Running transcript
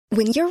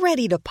When you're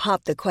ready to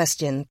pop the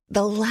question,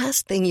 the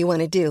last thing you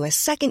want to do is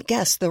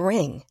second-guess the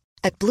ring.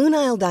 At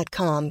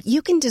BlueNile.com,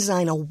 you can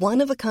design a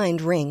one-of-a-kind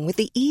ring with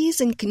the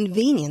ease and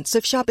convenience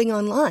of shopping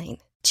online.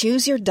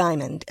 Choose your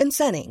diamond and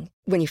setting.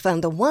 When you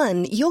find the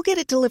one, you'll get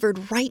it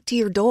delivered right to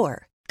your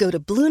door. Go to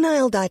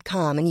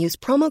BlueNile.com and use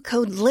promo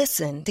code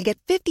LISTEN to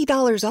get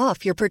 $50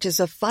 off your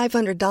purchase of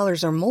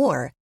 $500 or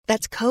more.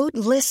 That's code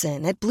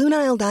LISTEN at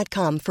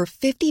BlueNile.com for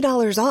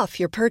 $50 off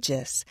your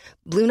purchase.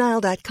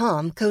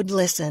 BlueNile.com, code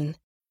LISTEN.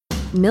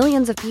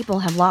 Millions of people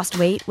have lost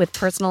weight with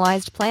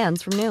personalized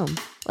plans from Noom.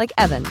 Like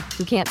Evan,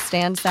 who can't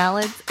stand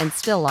salads and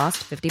still lost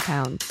 50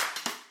 pounds.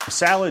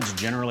 Salads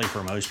generally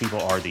for most people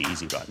are the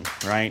easy button,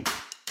 right?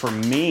 For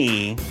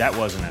me, that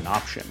wasn't an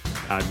option.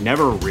 I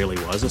never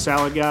really was a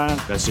salad guy.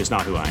 That's just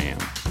not who I am.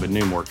 But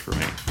Noom worked for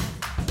me.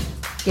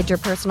 Get your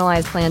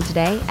personalized plan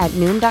today at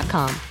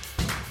Noom.com.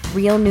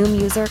 Real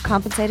Noom user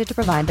compensated to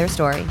provide their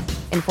story.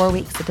 In 4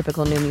 weeks, the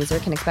typical Noom user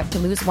can expect to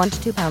lose 1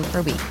 to 2 pounds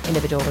per week.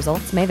 Individual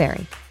results may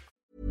vary.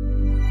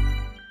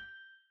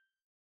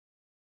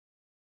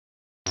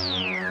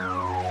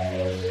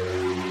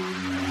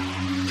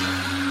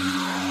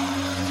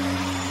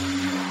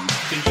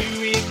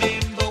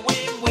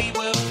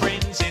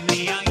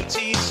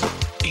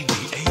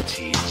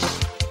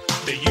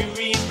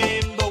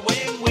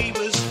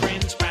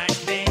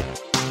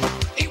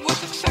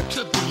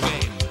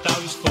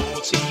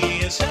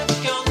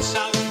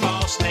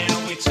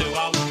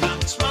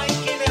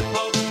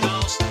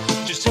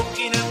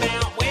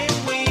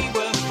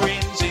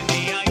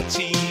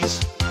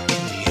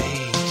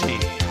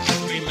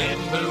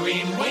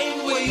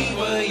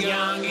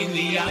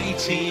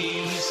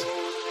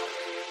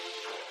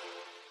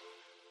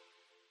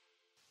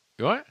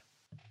 You all right?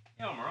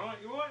 Yeah, I'm alright.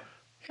 You alright?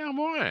 Yeah, I'm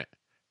all right.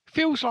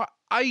 Feels like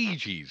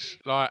ages.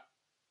 Like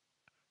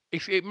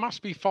it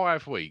must be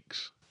 5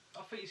 weeks.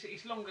 I think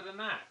it's longer than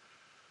that.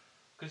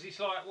 Because it's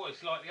like, what,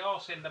 it's like the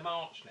arse end of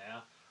March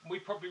now. And we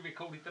probably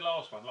recorded the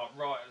last one, like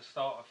right at the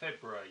start of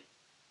February.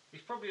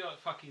 It's probably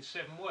like fucking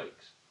 7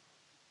 weeks.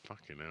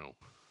 Fucking hell.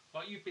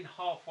 Like you've been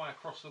halfway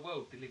across the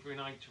world delivering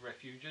aid to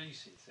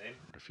refugees since then.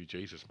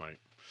 Refugees, mate.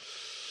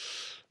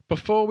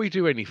 Before we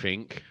do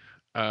anything,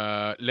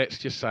 let's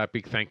just say a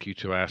big thank you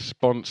to our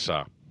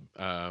sponsor,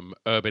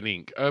 Urban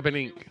Ink. Urban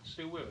Ink.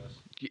 Still with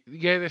us?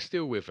 Yeah, they're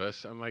still with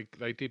us, and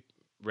they did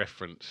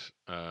reference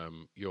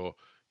your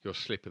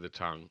slip of the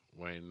tongue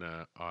when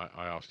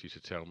I asked you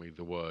to tell me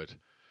the word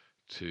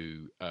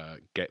to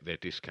get their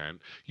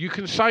discount. You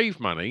can save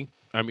money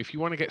if you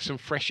want to get some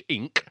fresh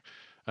ink.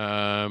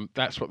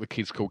 That's what the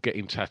kids call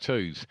getting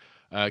tattoos.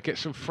 Get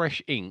some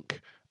fresh ink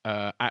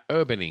at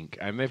Urban Ink,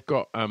 and they've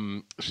got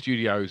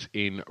studios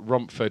in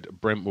Romford,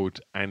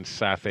 Brentwood and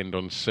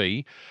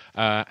Southend-on-Sea.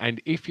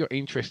 And if you're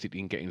interested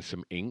in getting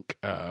some ink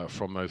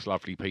from those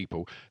lovely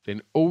people,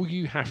 then all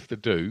you have to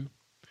do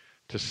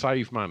to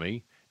save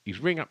money is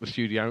ring up the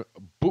studio,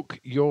 book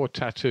your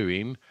tattoo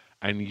in,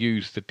 and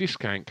use the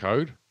discount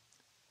code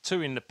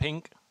 2 in the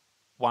pink,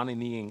 1 in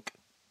the ink.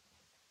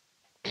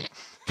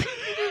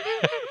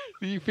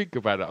 You think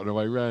about that on the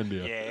way round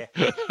here.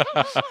 Yeah.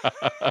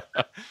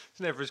 It's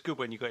never as good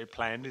when you've got it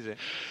planned, is it?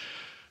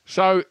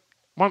 So,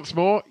 once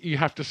more, you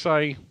have to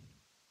say...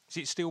 Is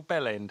it still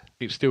Bell End?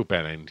 It's still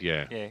Bell End,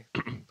 yeah. Yeah.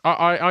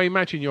 I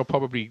imagine you'll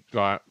probably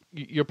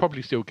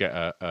still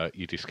get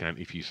your discount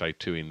if you say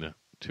 2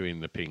 in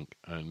the pink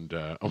and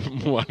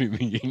 1 in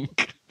the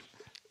ink.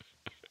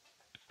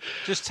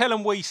 Just tell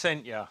them we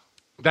sent you.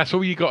 That's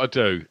all you got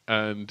to do.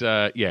 And,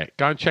 go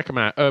and check them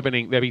out. Urban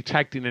Ink, they'll be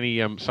tagged in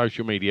any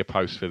social media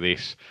posts for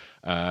this.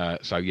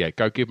 So,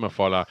 go give them a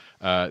follow.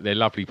 They're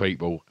lovely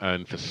people.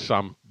 And for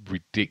some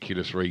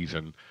ridiculous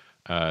reason,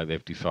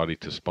 they've decided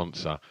to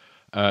sponsor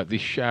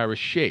this shower of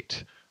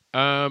shit.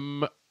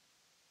 You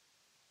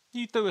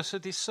do us a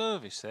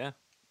disservice there.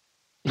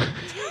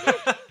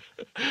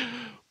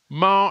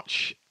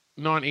 March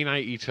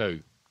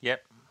 1982.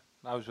 Yep.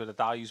 Those were the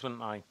days, weren't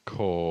they?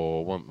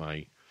 Cool, weren't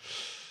they?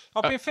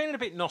 I've been feeling a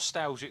bit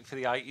nostalgic for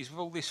the 80s with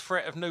all this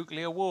threat of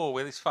nuclear war,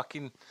 with this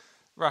fucking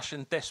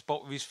Russian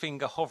despot with his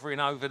finger hovering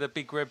over the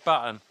big red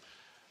button.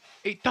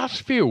 It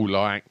does feel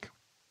like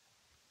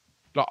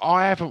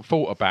I haven't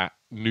thought about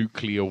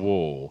nuclear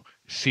war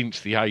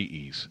since the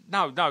 80s.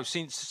 No,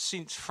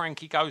 since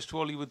Frankie Goes to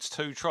Hollywood's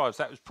Two Tribes,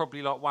 that was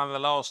probably like one of the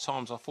last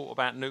times I thought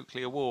about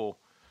nuclear war,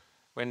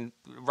 when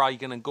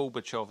Reagan and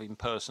Gorbachev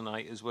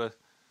impersonators were...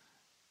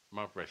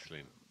 Mud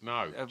wrestling.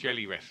 No,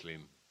 jelly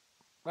wrestling.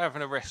 We're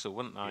having a wrestle,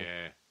 weren't they?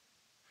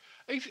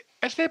 Yeah.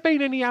 Has there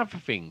been any other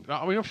thing?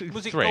 I mean, obviously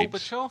was it Threads.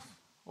 Gorbachev?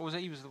 Or was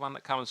he the one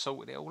that came and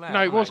sorted it all out?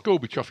 No, it was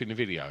Gorbachev in the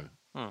video.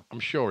 Hmm. I'm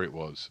sure it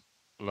was.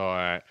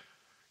 Like,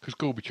 because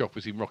Gorbachev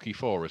was in Rocky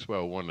IV as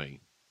well, wasn't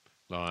he?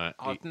 Like,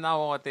 I've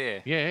no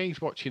idea. Yeah,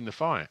 he's watching the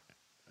fight.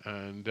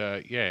 And,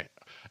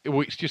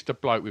 it's just a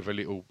bloke with a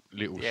little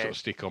sort of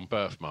stick-on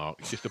birthmark.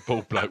 It's just a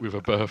bald bloke with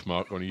a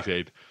birthmark on his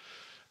head.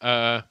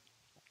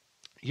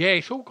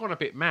 It's all gone a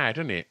bit mad,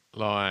 isn't it?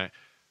 Like...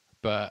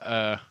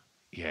 But,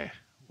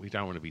 we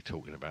don't want to be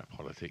talking about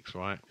politics,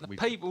 right? The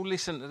people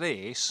listen to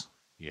this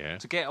Yeah.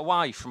 To get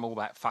away from all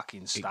that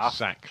fucking stuff.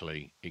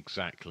 Exactly.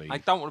 I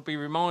don't want to be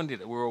reminded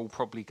that we're all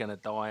probably going to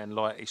die and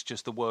like it's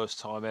just the worst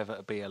time ever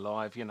to be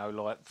alive. You know,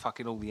 like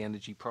fucking all the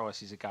energy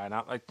prices are going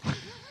up.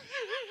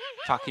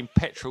 Fucking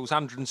petrol's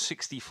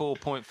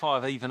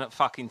 164.5 even at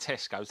fucking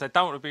Tesco's. They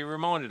don't want to be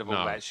reminded of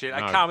all that shit.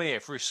 They come here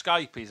for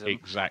escapism.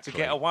 Exactly. To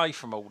get away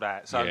from all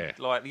that. So,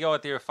 like, the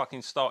idea of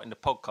fucking starting the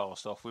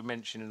podcast off with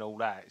mentioning all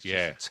that, it's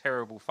just a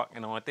terrible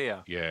fucking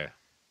idea. Yeah.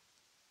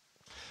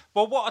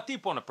 Well, what I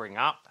did want to bring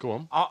up... Go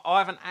on. I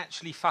haven't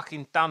actually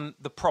fucking done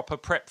the proper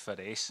prep for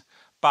this,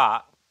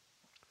 but...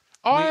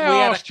 I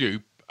asked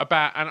you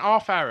about an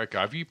half hour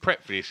ago, have you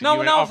prepped for this? And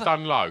I've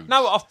done loads.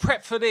 No, I've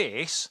prepped for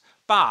this...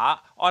 But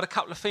I had a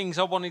couple of things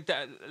I wanted,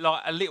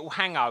 like a little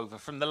hangover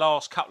from the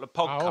last couple of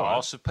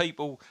podcasts of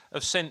people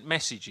have sent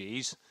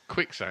messages.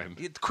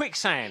 Quicksand.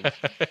 Quicksand.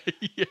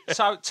 Yeah.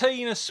 So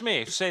Tina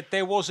Smith said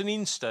there was an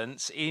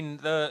instance in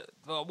the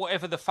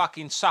whatever the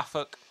fucking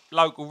Suffolk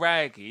local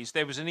rag is.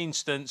 There was an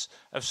instance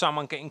of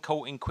someone getting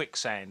caught in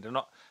quicksand, and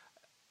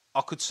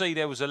I could see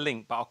there was a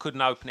link, but I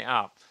couldn't open it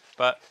up.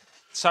 But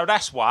so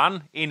that's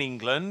one in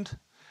England.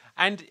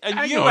 And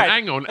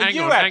hang on.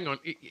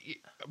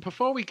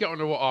 Before we get on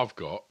to what I've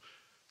got,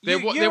 there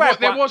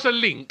was a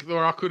link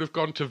where I could have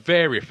gone to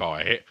verify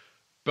it,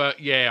 but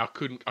I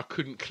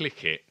couldn't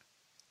click it.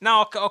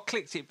 No, I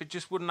clicked it, but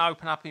just wouldn't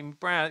open up in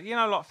browser. You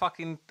know, like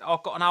fucking,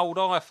 I've got an old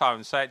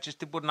iPhone, so it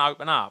just wouldn't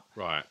open up.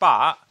 Right.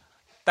 But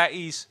that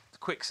is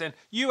quicksand.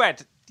 You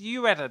had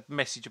a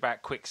message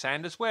about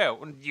quicksand as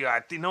well, and you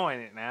are denying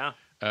it now.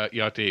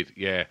 Yeah, I did.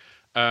 Yeah.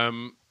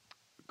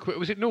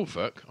 Was it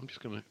Norfolk? I'm just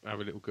going to have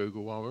a little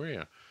Google while we're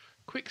here.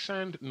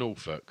 Quicksand,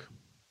 Norfolk.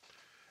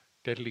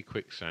 Deadly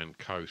quicksand,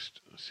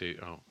 coast. See,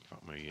 oh,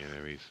 fuck me, yeah,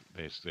 there is.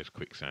 There's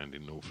quicksand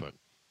in Norfolk.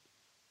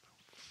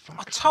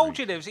 I told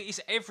you it's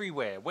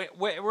everywhere.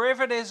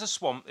 Wherever there's a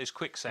swamp, there's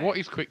quicksand. What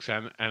is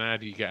quicksand and how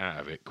do you get out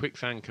of it?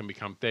 Quicksand can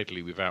become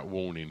deadly without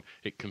warning.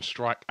 It can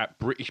strike at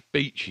British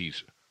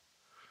beaches.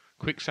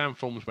 Quicksand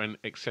forms when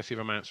excessive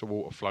amounts of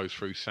water flows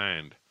through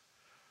sand.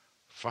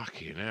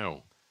 Fucking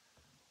hell.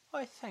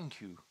 Why,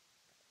 thank you.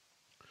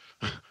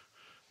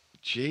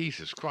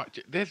 Jesus Christ.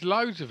 There's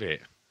loads of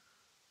it.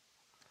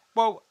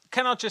 Well,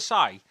 can I just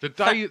say... The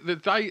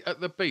day at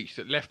the beach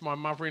that left my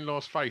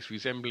mother-in-law's face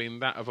resembling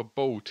that of a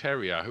bull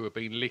terrier who had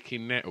been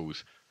licking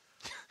nettles.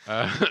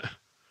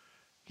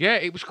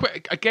 It was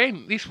quick.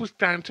 Again, this was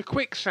down to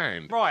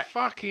quicksand. Right.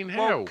 Fucking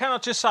hell. Well, can I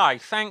just say,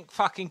 thank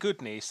fucking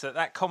goodness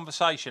that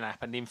conversation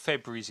happened in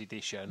February's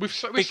edition. We're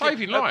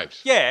saving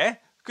lives. Yeah.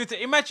 Because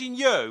imagine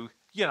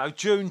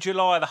June,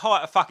 July, the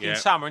height of fucking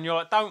summer, and you're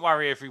like, don't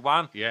worry,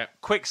 everyone. Yeah.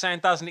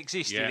 Quicksand doesn't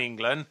exist in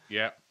England.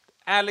 Yeah.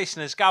 Our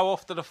listeners go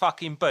off to the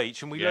fucking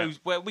beach and we lose.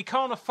 Well, we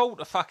can't afford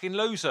to fucking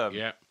lose them.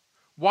 Yeah.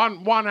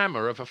 One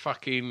hammer of a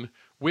fucking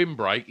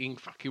windbreak in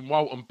fucking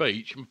Walton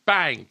Beach and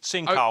bang.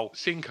 Sinkhole.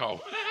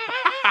 Sinkhole.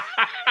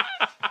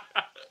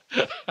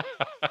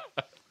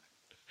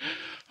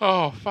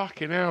 Oh,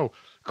 fucking hell.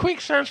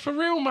 Quicksand's for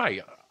real,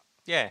 mate.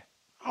 Yeah.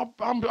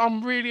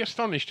 I'm really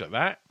astonished at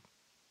that.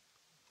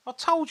 I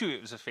told you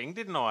it was a thing,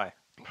 didn't I?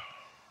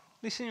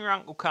 Listen to your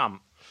Uncle Cunt.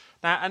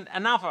 Now,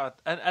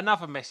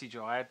 another message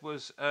I had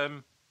was,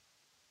 I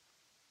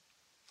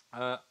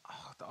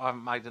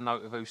haven't made a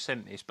note of who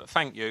sent this, but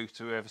thank you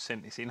to whoever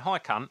sent this in. Hi,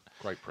 cunt.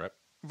 Great prep.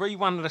 Read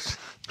one of the...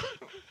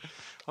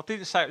 I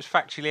didn't say it was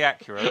factually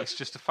accurate, it's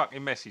just a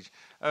fucking message.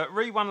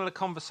 Read one of the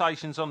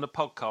conversations on the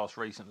podcast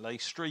recently,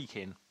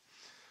 streaking.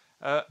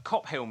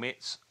 Cop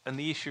helmets and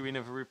the issuing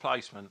of a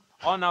replacement.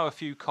 I know a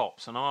few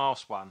cops and I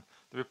asked one.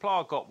 The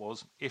reply I got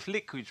was, if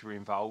liquids were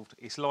involved,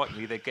 it's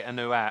likely they'd get a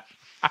new hat.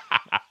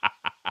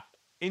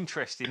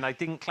 Interesting, they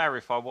didn't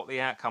clarify what the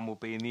outcome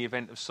would be in the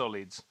event of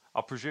solids.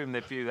 I presume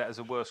they'd view that as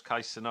a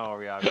worst-case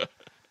scenario.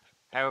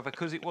 However,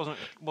 because it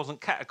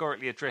wasn't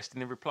categorically addressed in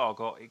the reply I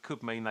got, it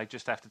could mean they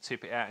just have to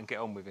tip it out and get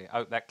on with it. I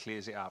hope that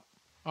clears it up.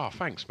 Oh,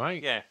 thanks,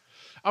 mate. Yeah.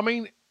 I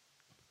mean,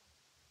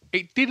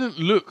 it didn't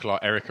look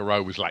like Erica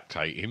Rowe was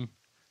lactating.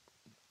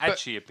 Had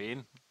she have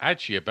been? Had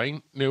she have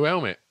been? New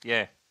helmet.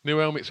 Yeah. New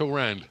helmets all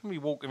round. You be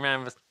walking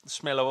around with the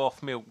smell of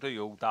off milk, do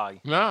you, all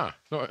day? Nah,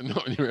 not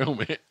in your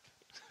helmet.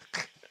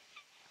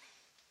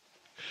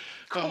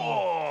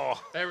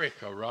 Oh,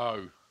 Erica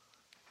Rowe.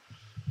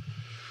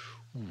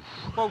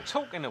 Well,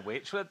 talking of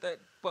which, we're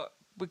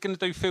going to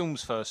do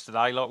films first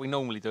today, like we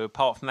normally do,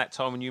 apart from that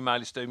time when you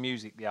made us do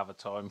music the other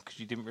time, because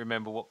you didn't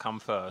remember what come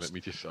first. Let me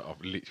just... I've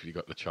literally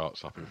got the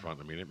charts up in front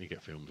of me. Let me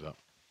get films up.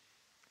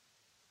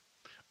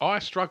 I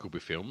struggled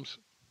with films.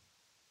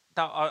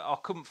 No, I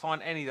couldn't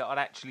find any that I'd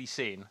actually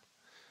seen,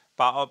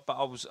 but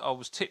I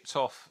was tipped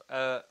off.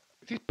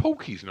 Did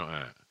Porky's not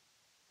out?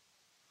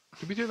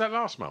 Did we do that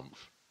last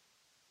month?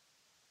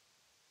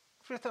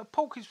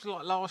 Porky's was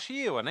like last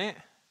year, wasn't it?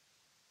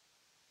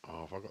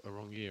 Oh, have I got the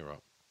wrong year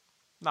up?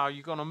 No,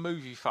 you've gone on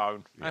movie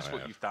phone. Yeah, That's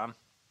what you've done.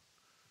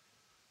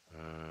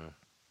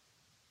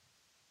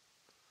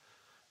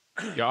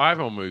 Yeah, I have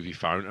on movie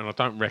phone, and I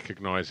don't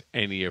recognise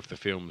any of the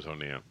films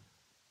on here.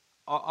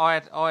 I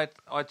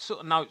had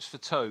sort of notes for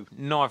two,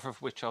 neither of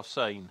which I've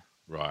seen.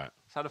 Right.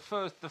 So the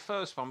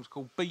first one was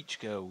called Beach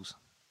Girls.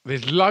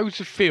 There's loads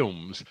of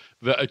films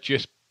that are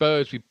just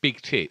birds with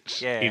big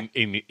tits Yeah.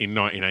 in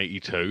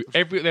 1982.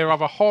 There are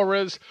other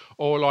horrors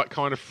or like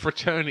kind of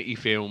fraternity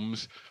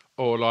films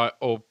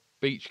or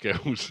Beach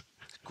Girls.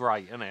 It's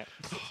great, isn't it?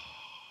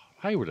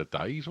 They were the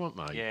days, weren't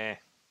they? Yeah.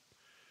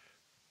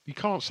 You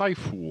can't say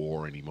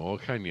war anymore,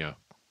 can you?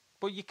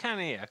 Well, you can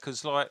hear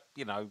because, like,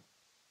 you know,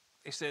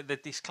 it's the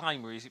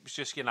disclaimer is it was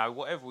just, you know,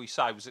 whatever we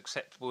say was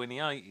acceptable in the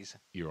 80s.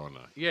 Your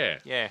Honour. Yeah.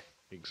 Yeah.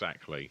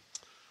 Exactly.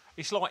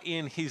 It's like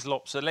Ian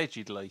Hislop's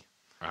allegedly.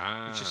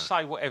 Ah. You just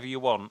say whatever you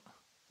want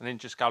and then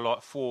just go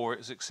like for it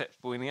was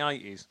acceptable in the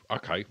 80s.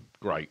 Okay.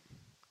 Great.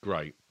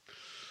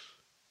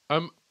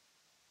 One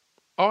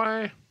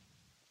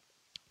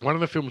of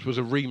the films was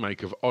a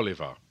remake of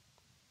Oliver,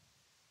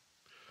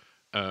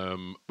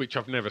 which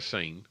I've never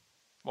seen.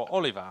 What,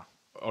 Oliver?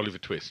 Oliver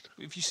Twist.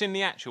 Have you seen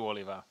the actual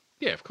Oliver?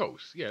 Yeah, of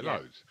course. Yeah,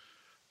 loads.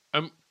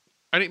 And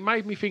it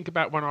made me think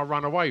about when I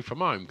ran away from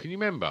home. Can you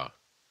remember?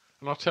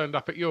 And I turned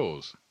up at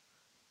yours.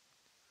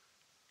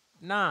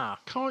 Nah.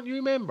 Can't you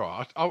remember?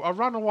 I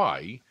ran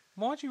away.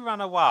 Why'd you run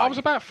away? I was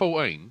about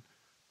 14,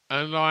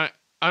 and I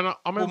remember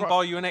Wouldn't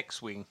buy you an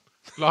X-Wing.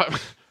 like.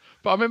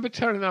 But I remember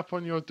turning up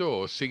on your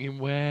door singing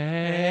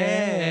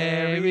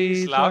 "Where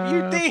is Love." You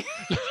Love?" did.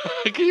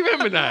 Can you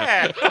remember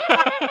that?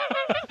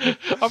 Yeah.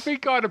 I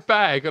think I had a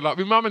bag, and like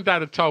my mum and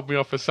dad had told me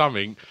off for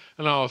something,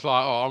 and I was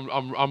like, "Oh,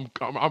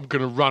 I'm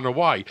going to run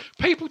away."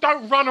 People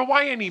don't run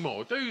away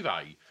anymore, do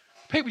they?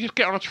 People just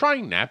get on a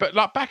train now. But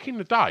like back in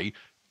the day,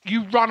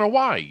 you run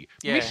away.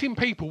 Yeah. Missing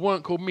people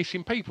weren't called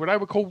missing people; they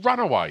were called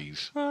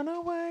runaways. Run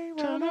away,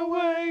 Run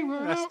away,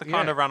 run That's the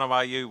kind of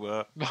runaway you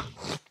were.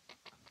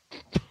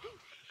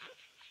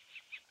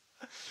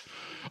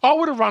 I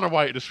would have run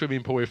away to the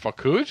swimming pool if I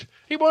could.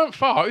 It weren't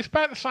far. It's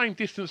about the same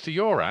distance to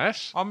your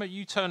ass. I mean,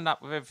 you turned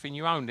up with everything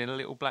you owned in a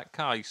little black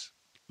case.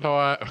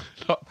 Like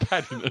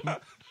Paddington.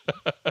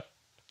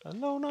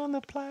 Alone on the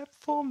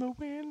platform, the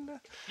wind.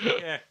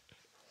 Yeah.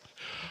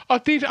 I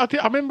did. I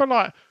remember,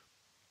 like,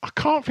 I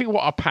can't think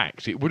what I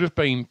packed. It would have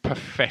been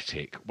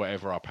pathetic,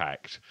 whatever I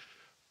packed.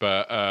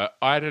 But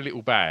I had a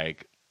little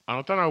bag, and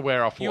I don't know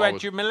where I thought You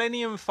had your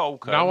Millennium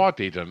Falcon. No, I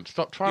didn't.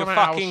 Stop trying your to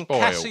make fucking it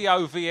spoiled.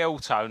 Casio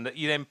VL tone that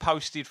you then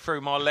posted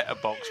through my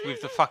letterbox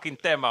with the fucking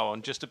demo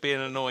on just to be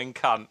an annoying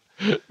cunt.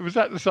 Was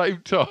that the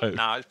same time?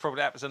 No,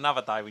 that was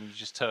another day when you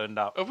just turned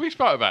up. Have we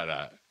spoke about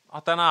that?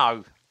 I don't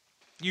know.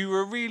 You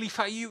were really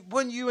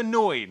weren't you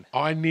annoying?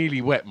 I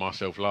nearly wet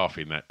myself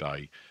laughing that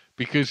day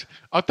because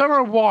I don't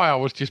know why I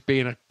was just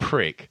being a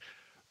prick.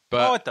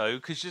 But I do,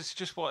 because it's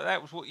just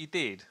that was what you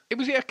did.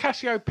 Was it a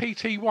Casio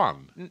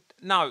PT1?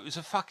 No, it was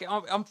a fucking.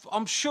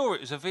 I'm sure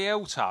it was a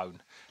VL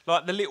tone,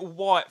 like the little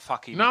white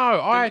fucking.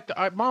 No,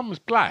 mine was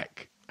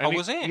black. And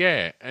was it?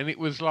 Yeah, and it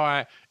was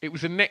like it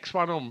was the next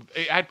one on.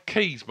 It had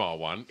keys, my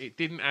one. It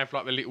didn't have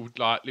like the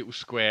little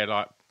square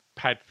like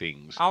pad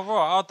things. Oh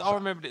right, I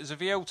remembered it as a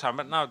VL tone,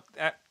 but no,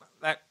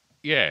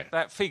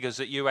 that figures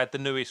that you had the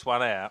newest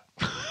one out.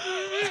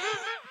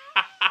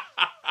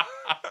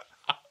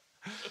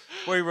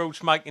 We were all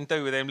making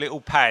do with them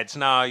little pads.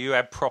 No, you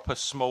had proper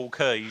small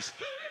keys.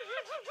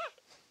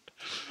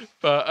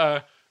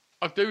 But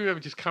I do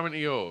remember just coming to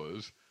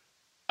yours,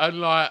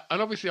 and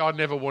obviously I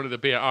never wanted to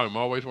be at home.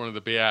 I always wanted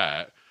to be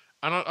out,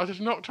 and I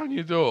just knocked on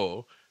your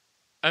door,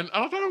 and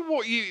I don't know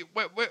what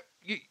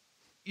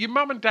your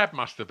mum and dad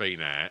must have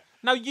been at.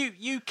 No,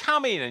 you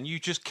come in and you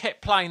just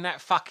kept playing that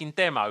fucking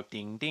demo.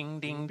 Ding ding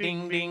ding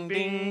ding ding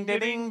ding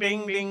ding ding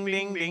ding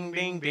ding ding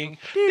ding ding.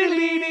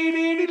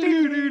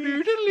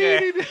 Yeah.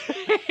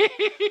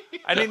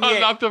 And in the I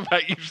love the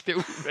fact you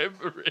still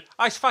remember it.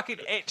 It's fucking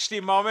etched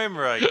in my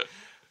memory.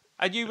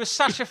 And you were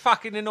such a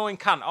fucking annoying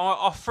cunt.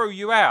 I threw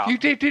you out. You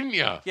did, didn't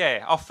you?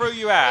 Yeah, I threw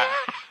you out.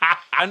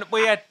 And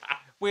we had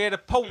a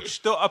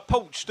porch door,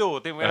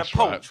 didn't we? That's a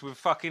porch right. with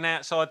fucking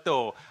outside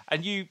door.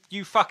 And you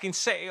fucking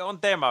set it on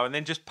demo and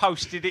then just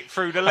posted it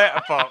through the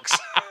letterbox.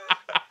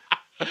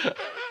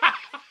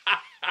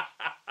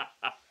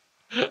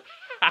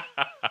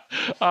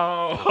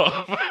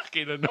 Oh,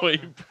 fucking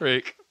annoying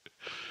prick.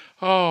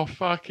 Oh,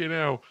 fucking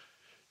hell.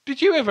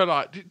 Did you ever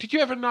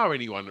know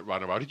anyone that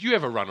ran away? Did you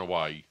ever run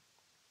away?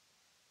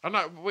 I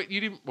know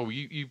you didn't. Well,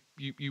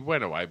 you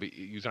went away, but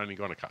you was only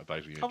gone a couple of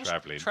days when you were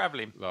travelling.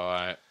 Travelling.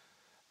 Like,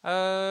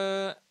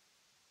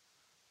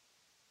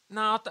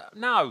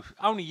 no,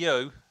 only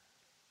you.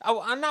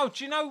 Oh, I know.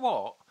 Do you know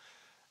what?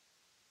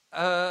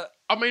 I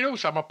mean,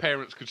 also my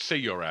parents could see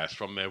your ass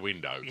from their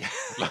window.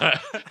 Like,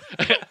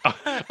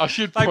 I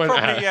should They point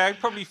out.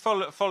 probably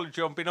followed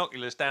you on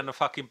binoculars down the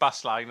fucking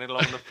bus lane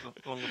along the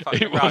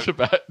fucking It road. was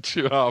about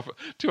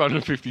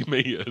 250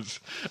 metres.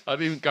 I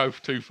didn't go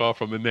too far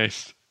from the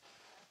nest.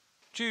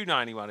 Do you know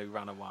anyone who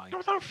ran away? No,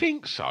 I don't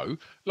think so.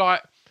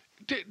 Like,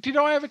 did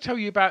I ever tell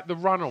you about the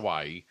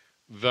runaway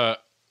that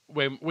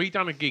when we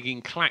done a gig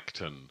in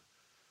Clacton,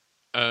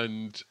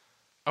 and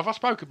have I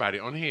spoke about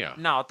it on here?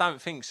 No, I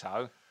don't think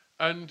so.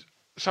 And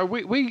so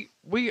we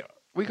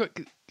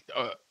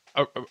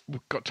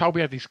got told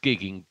we had this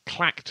gig in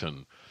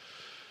Clacton,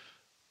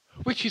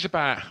 Which is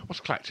about, what's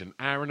Clacton?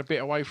 Hour and a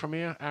bit away from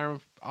here? Hour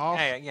and a half?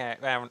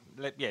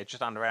 Yeah,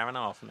 just under hour and a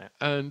half, isn't it?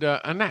 And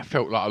that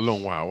felt like a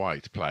long way away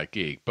to play a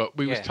gig. But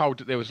we was told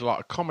that there was like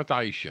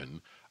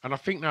accommodation, and I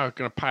think they were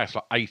going to pay us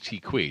like 80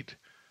 quid.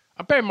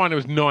 I bear in mind there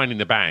was 9 in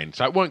the band,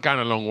 so it weren't going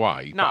a long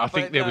way. No, but I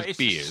think there was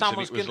beers.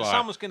 Someone's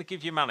going to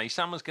give you money,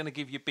 someone's going to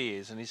give you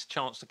beers, and it's a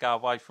chance to go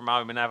away from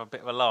home and have a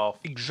bit of a laugh.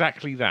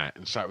 Exactly that.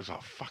 And so it was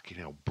like, fucking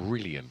hell,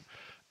 brilliant.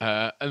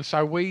 And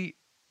so we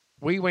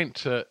went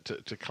to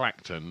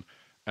Clacton,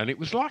 and it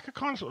was like a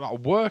kind of sort of like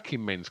a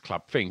working men's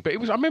club thing. But it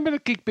was, I remember the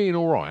gig being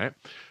all right,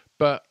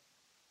 but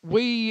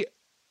we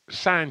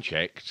sound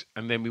checked,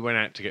 and then we went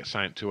out to get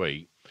something to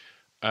eat.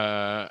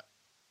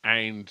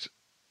 And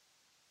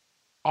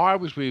I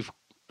was with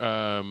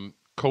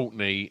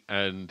Courtney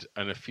and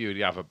a few of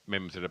the other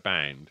members of the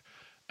band,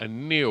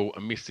 and Neil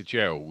and Mr.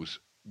 Gels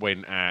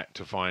went out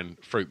to find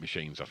fruit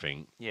machines, I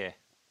think. Yeah.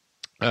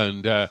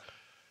 And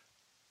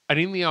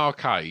in the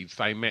arcades,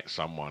 they met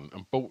someone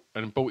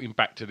and brought him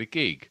back to the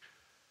gig.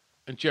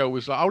 And Gel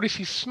was like, "Oh, this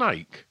is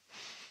Snake."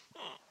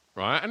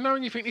 Right? And now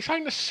when you think, this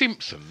ain't The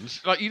Simpsons.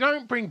 Like, you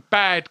don't bring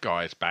bad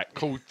guys back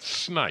called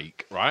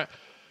Snake, right?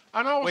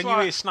 And I was when like,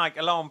 you hear Snake,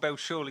 alarm bells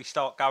surely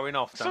start going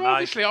off, don't so they?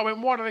 obviously I went,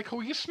 "Why do they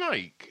call you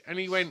Snake?" And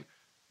he went,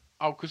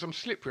 "Oh, because I'm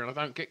slippery and I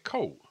don't get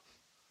caught."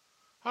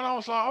 And I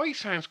was like, "Oh, he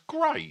sounds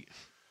great."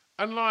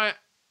 And like,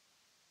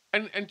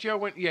 and Joe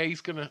went, "Yeah,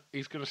 he's gonna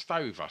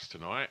stay with us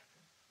tonight."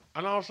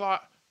 And I was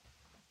like,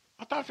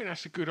 "I don't think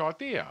that's a good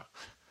idea."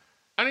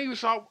 And he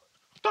was like,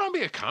 "Don't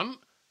be a cunt."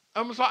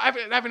 And was like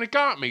having a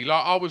go at me,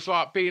 like I was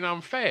like being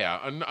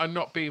unfair and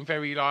not being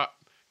very like,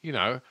 you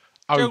know,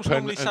 Joe's open.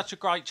 normally such a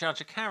great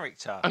judge of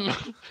character.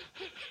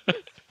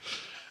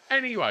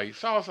 Anyway,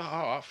 so I was like,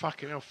 "Oh,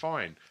 fucking hell,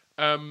 fine."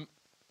 And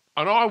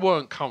I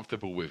weren't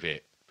comfortable with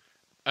it,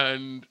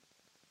 and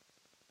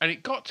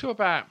it got to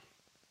about.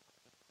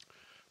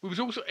 We was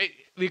also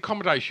the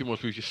accommodation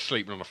was we were just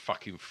sleeping on a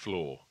fucking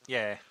floor.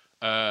 Yeah.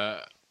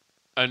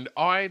 And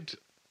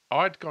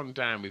I'd gone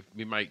down with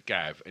my mate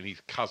Gav, and his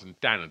cousin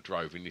Dan had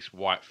drove in this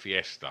white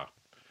Fiesta.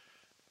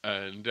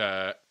 And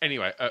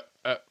anyway,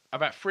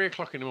 about 3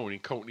 o'clock in the morning,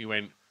 Courtney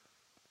went,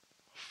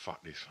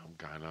 "Fuck this, I'm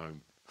going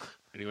home."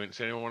 And he went,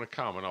 "Does anyone want to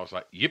come?" And I was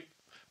like, "Yep."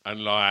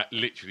 And like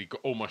literally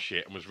got all my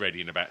shit and was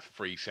ready in about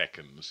 3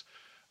 seconds.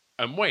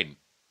 And went.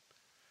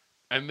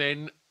 And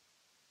then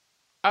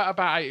at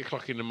about 8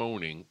 o'clock in the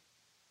morning,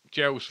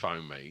 Gels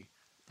phoned me.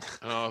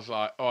 And I was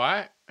like, "All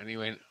right." And he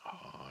went,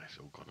 "Oh, it's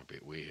all gone a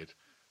bit weird."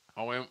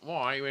 I went,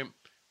 "Why?" He went,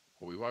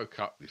 "Well, we woke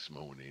up this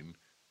morning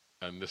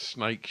and the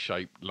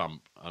snake-shaped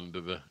lump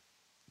under the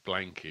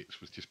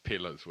blankets was just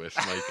pillars where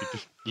Snake had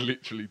just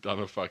literally done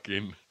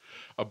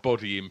a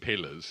body in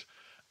pillars.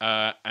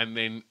 And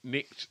then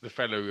nicked the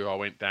fellow who I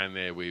went down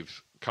there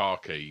with car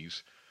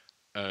keys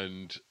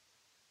and,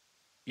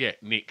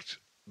 nicked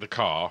the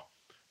car.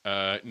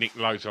 Nicked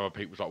loads of other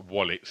people's like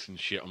wallets and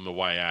shit on the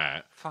way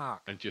out.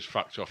 Fuck. And just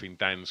fucked off in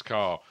Dan's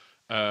car.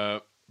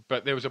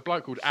 But there was a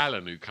bloke called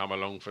Alan who come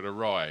along for the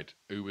ride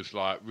who was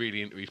like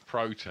really into his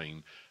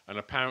protein. And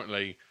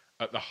apparently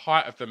at the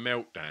height of the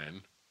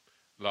meltdown,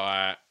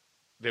 like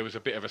there was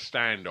a bit of a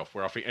standoff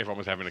where I think everyone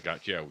was having a go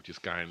at Gel,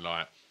 just going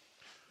like,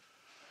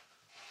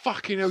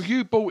 "Fucking hell,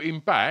 you brought him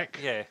back."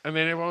 Yeah. And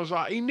then everyone was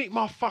like, "He nicked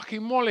my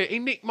fucking wallet, he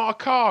nicked my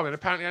car." And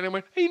apparently Alan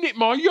went, "He nicked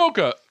my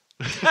yoghurt."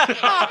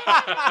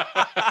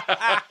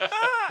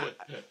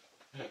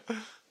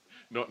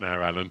 Not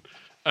now, Alan.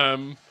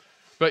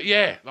 But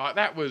yeah, like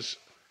that was,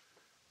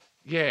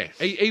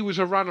 he was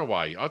a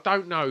runaway. I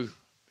don't know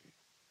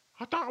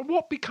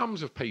what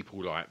becomes of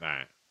people like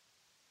that.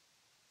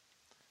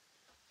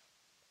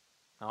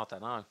 I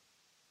don't know.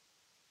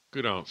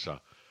 Good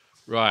answer.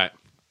 Right.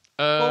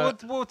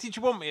 What did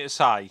you want me to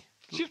say?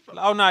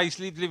 Oh no, he's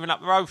living up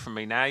the road from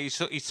me now.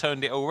 He's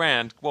turned it all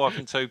round. Wife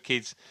and 2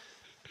 kids.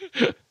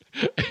 Got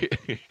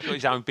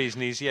his own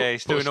business. Yeah,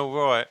 he's doing all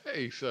right.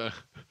 He's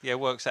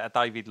works at a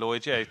David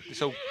Lloyd. Yeah,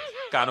 it's all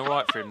going all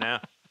right for him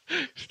now.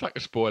 Stuck a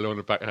spoiler on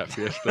the back of that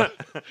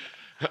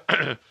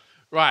Fiesta.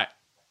 Right.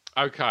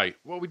 Okay.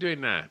 What are we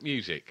doing now?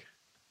 Music.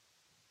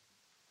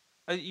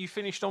 You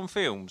finished on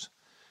films?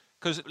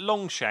 Because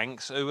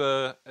Longshanks,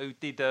 who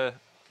did a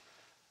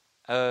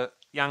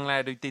young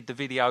lad who did the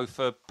video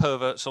for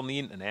Perverts on the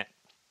Internet,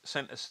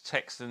 sent us a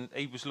text, and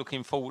he was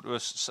looking forward to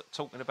us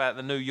talking about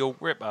the New York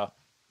Ripper.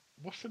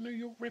 What's the New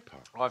York Ripper?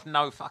 I've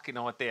no fucking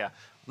idea.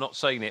 I've not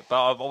seen it,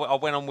 but I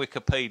went on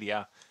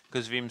Wikipedia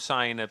because of him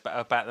saying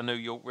about the New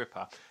York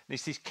Ripper. And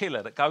it's this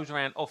killer that goes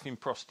around offing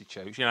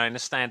prostitutes, you know, in a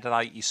standard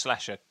 80s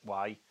slasher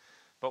way.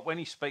 But when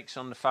he speaks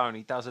on the phone,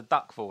 he does a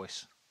duck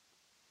voice.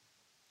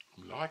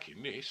 I'm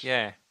liking this.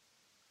 Yeah.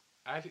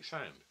 How's it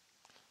sound?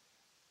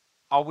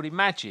 I would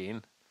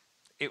imagine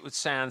it would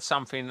sound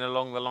something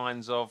along the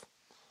lines of...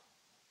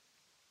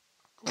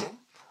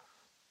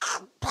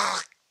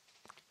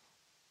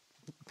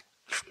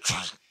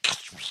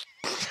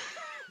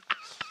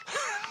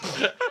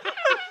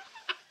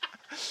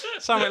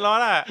 something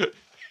like that.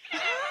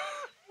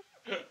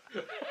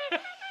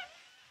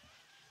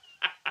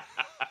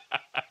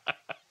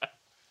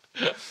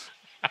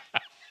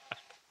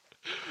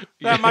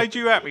 That made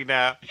you happy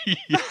now.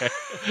 Yeah,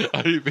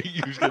 I didn't think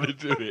you was going to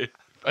do it.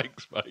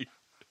 Thanks, mate.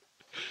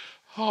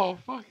 Oh,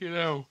 fucking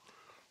hell.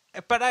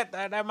 But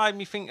that made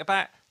me think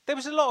about... There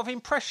was a lot of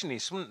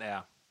impressionists, wasn't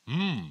there?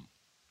 I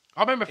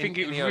remember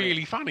thinking it was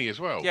really funny as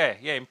well. Yeah,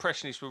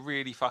 impressionists were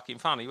really fucking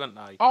funny, weren't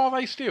they? Are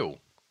they still?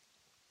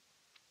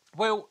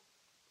 Well...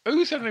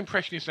 Who's an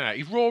impressionist now?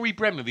 Is Rory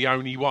Bremner the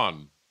only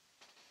one?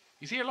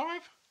 Is he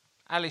alive?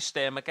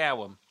 Alistair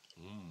McGowan.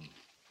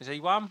 Is he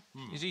one?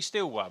 Is he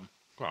still one?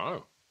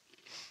 Oh.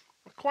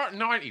 Quite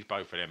 90s,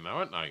 both of them, though,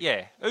 aren't they?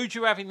 Yeah. Who'd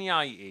you have in the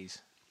 80s?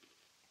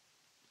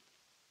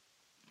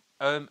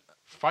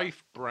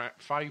 Faith.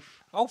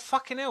 Oh,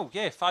 fucking hell.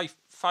 Yeah,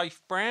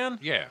 Faith Brown.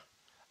 Yeah.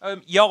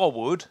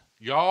 Yarwood.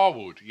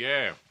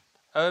 Yeah.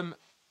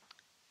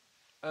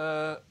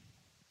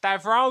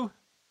 Davro.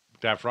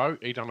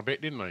 Davro, he done a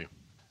bit, didn't he?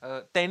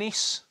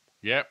 Dennis.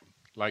 Yep.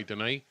 Lay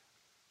Denis.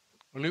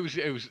 And it was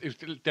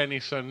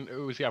Dennis, and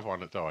who was the other one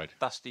that died?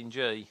 Dustin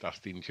G.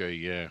 Dustin G,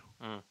 yeah.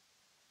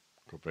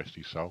 God rest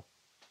his soul.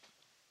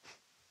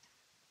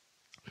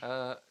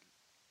 There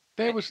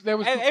was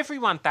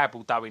Everyone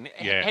dabbled, though, in it.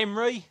 Yeah.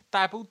 Henry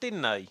dabbled,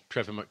 didn't he?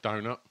 Trevor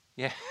McDonagh.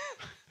 Yeah.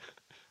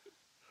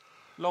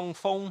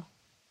 Longthorn.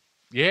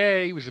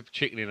 Yeah, he was a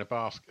chicken in a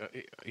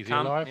basket. Is he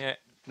alive? Yeah.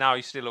 No,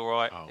 he's still all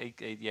right. Oh. He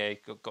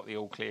got the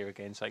all clear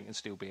again, so he can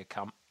still be a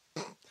cunt.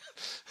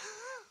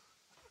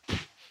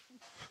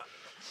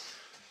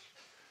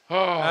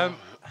 Oh.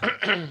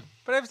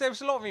 But there was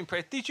a lot of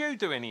impressions. Did you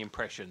do any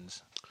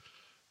impressions?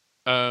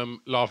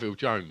 Larville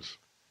Jones.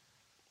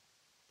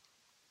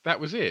 That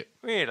was it.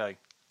 Really?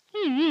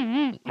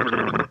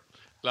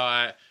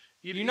 Like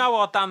You know,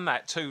 I've done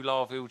that to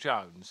Larville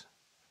Jones.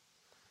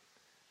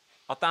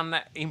 I've done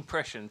that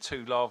impression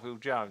to Larville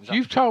Jones.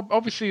 You've told,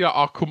 obviously,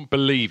 I couldn't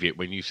believe it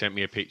when you sent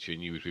me a picture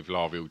and you was with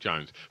Larville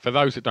Jones. For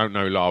those that don't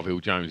know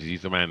Larville Jones,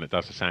 he's the man that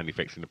does the sound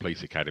effects in the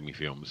Police Academy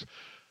films.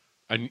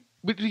 And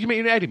did you meet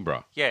him in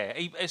Edinburgh? Yeah,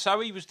 so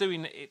he was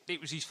doing, it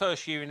was his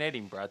first year in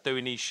Edinburgh,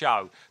 doing his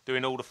show,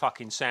 doing all the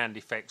fucking sound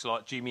effects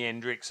like Jimi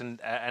Hendrix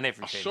and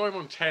everything. I saw him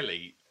on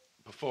telly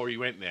before he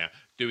went there,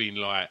 doing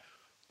like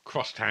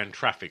crosstown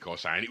traffic or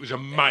something. It was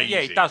amazing.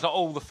 Yeah, he does like,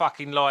 all the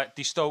fucking like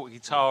distorted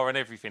guitar and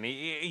everything.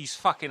 He's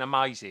fucking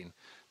amazing.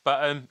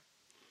 But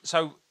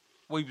so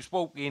we was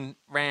walking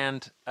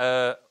round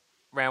one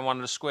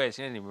of the squares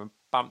in Edinburgh and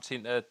bumped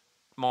into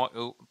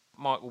Michael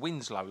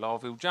Winslow,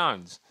 Larville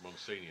Jones.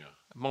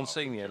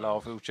 Monsignor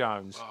Larville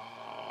Jones.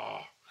 Oh.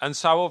 And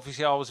so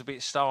obviously I was a bit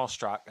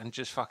starstruck and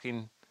just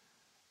fucking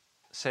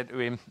said to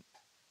him,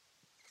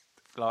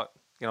 like,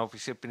 you know,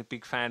 obviously I've been a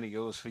big fan of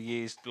yours for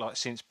years, like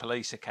since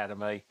Police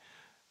Academy.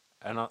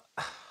 And I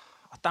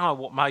don't know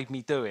what made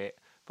me do it,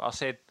 but I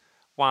said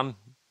one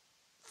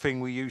thing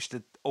we used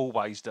to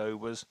always do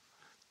was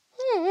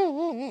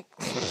and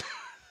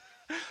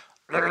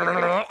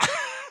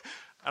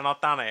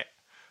I'd done it.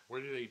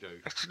 What did he do?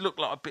 It looked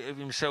like a bit of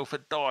himself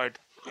had died.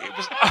 It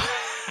was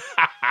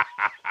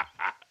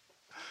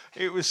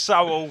it was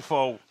so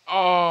awful.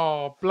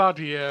 Oh,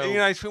 bloody hell. You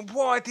know, he's thinking,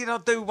 why did I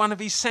do one of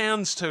his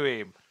sounds to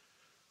him?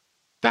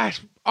 I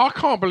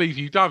can't believe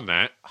you've done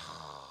that.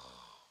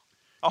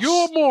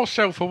 You're more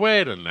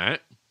self-aware than that.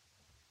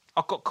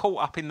 I got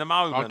caught up in the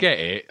moment. I get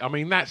it. I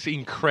mean, that's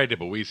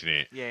incredible, isn't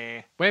it?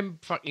 Yeah. When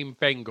fucking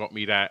Ben got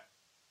me that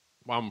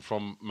one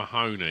from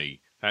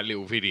Mahoney, that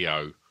little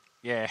video.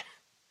 Yeah.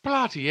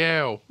 Bloody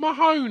hell.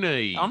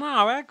 Mahoney. I know,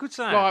 how good's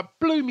that? Like,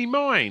 blew me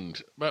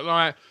mind. But,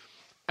 like,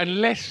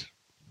 unless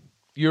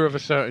you're of a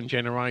certain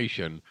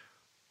generation,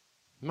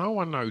 no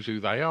one knows who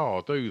they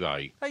are, do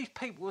they? These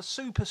people are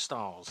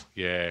superstars.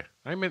 Yeah.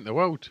 They meant the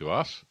world to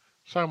us.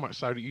 So much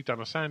so that you've done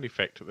a sound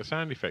effect at the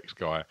sound effects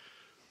guy.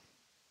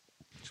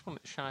 Just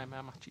wanted to show him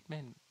how much it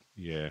meant.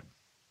 Yeah.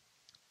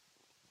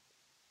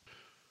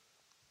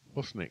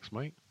 What's next,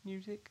 mate?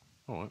 Music.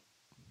 All right.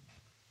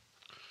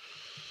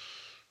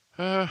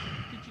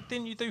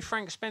 Didn't you do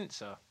Frank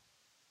Spencer?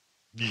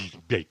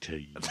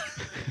 Betty.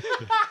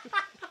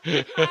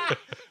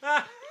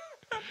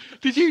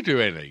 Did you do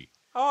any?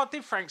 Oh, I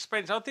did Frank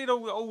Spencer. I did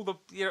all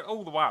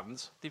the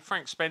ones. Did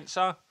Frank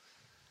Spencer.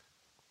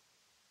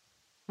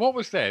 What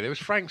was there? There was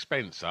Frank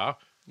Spencer.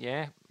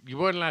 Yeah. You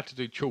weren't allowed to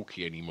do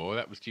Chalky anymore.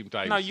 That was Jim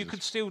Davis. No, you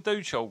could still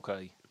do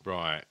Chalky.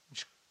 Right.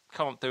 Just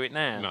can't do it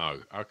now. No,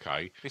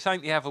 okay. This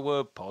ain't the Have a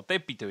Word pod.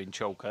 They'd be doing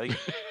Chalky.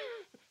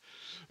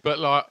 But,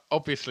 like,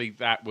 obviously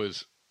that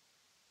was...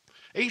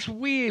 It's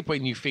weird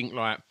when you think,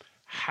 like,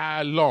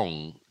 how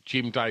long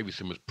Jim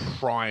Davison was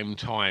prime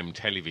time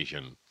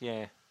television.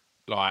 Yeah.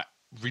 Like,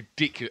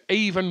 ridiculous.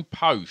 Even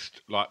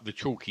post, like, the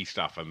Chalky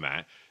stuff and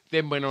that,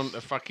 then went on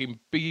to fucking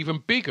be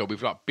even bigger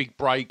with, like, Big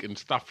Break and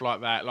stuff like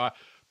that. Like,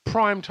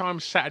 prime time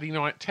Saturday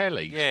night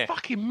telly. Yeah. It's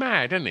fucking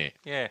mad, isn't it?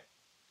 Yeah.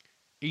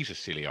 He's a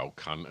silly old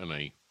cunt, isn't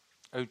he?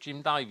 Oh,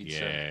 Jim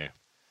Davidson. Yeah.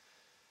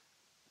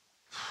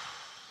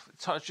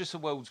 It's just the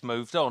world's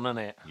moved on, isn't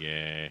it?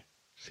 Yeah.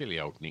 Silly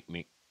old Nick. I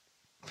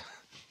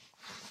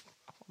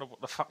wonder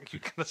what the fuck you're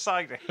going to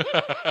say then.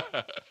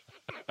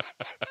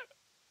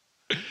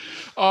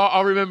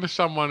 I remember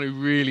someone who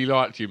really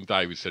liked Jim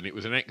Davison. It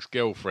was an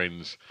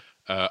ex-girlfriend's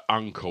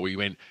uncle, he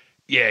went,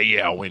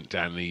 yeah, I went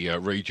down the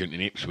Regent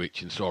in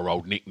Ipswich and saw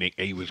old Nick.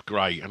 He was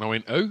great. And I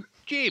went, who?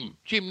 Jim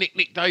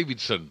Nick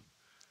Davidson.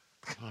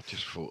 I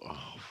just thought,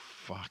 oh,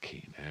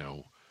 fucking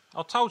hell.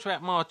 I told you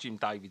about my Jim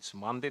Davidson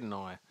one, didn't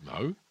I?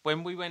 No.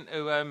 When we went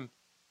to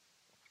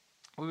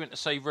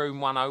see Room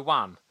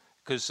 101,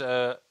 because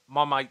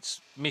my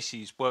mate's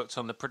missus worked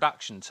on the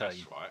production team.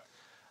 That's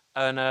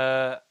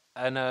right.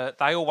 And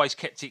they always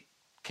kept it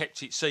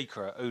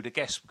secret who the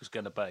guest was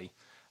going to be,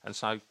 and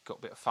so got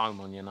a bit of foam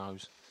on your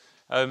nose.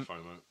 FOMO.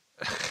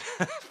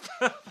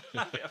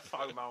 A bit of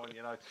FOMO on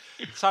your nose.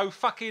 So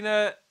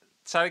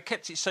so they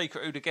kept it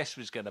secret who the guest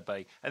was going to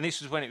be, and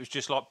this was when it was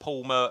just like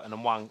Paul Merton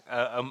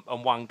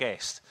and one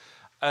guest,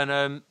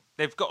 and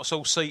they've got us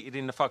all seated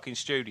in the fucking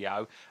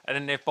studio, and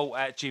then they've brought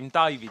out Jim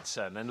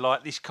Davidson, and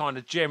like this kind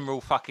of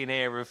general fucking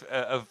air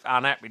of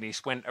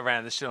unhappiness went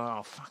around the show.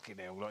 Oh, fucking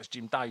hell, like it's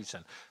Jim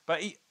Davidson.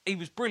 But he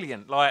was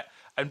brilliant, like,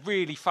 and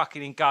really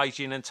fucking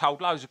engaging, and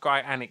told loads of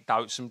great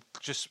anecdotes, and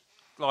just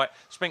like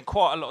spent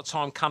quite a lot of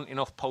time cunting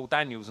off Paul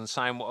Daniels and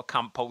saying what a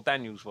cunt Paul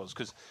Daniels was,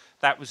 because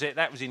that was it.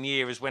 That was in the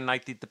eras when they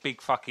did the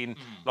big fucking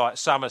like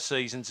summer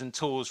seasons and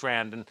tours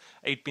round, and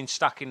he'd been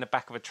stuck in the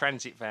back of a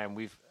transit van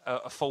with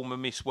a former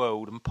Miss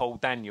World and Paul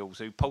Daniels,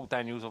 who Paul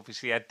Daniels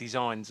obviously had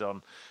designs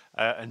on,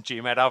 and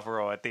Jim had other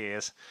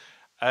ideas,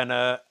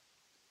 and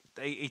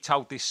he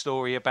told this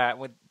story about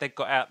when they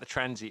got out the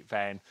transit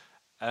van,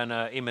 and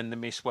him and the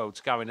Miss World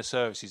to go into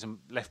services and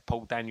left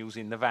Paul Daniels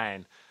in the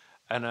van,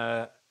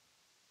 and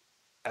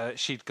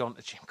she'd gone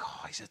to Jim,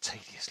 God, he's a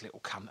tedious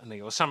little cunt, isn't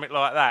he? Or something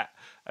like that.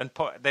 And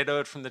they'd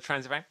heard from the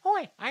transit van,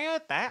 oi, I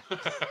heard that.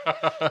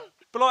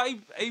 But like,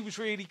 he was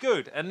really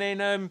good. And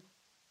then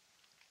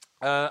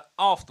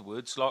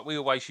afterwards, like, we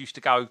always used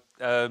to go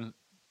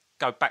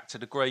back to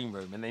the green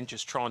room and then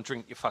just try and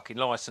drink your fucking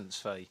licence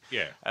fee.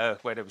 Yeah.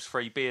 Where there was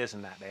free beers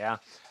and that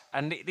there.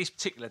 And this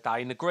particular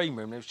day in the green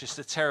room, there was just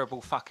a terrible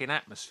fucking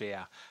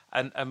atmosphere.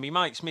 And my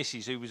mate's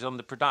missus, who was on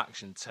the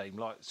production team,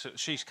 like, so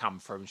she's come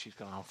through and she's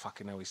gone, oh,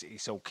 fucking hell,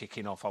 it's all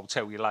kicking off. I'll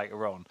tell you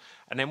later on.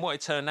 And then what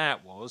it turned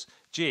out was,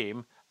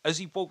 Jim, as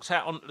he walked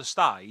out onto the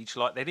stage,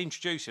 like they'd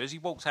introduced him, as he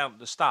walked out onto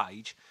the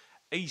stage,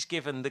 he's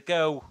given the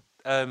girl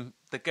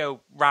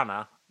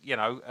runner, you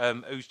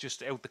know, who's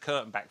just held the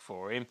curtain back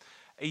for him,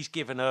 he's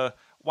given her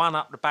one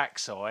up the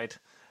backside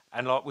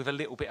and like with a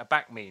little bit of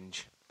back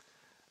minge.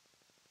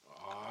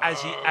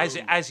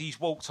 As he's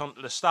walked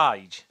onto the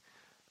stage,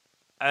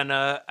 and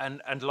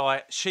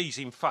like she's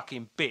in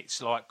fucking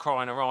bits, like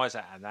crying her eyes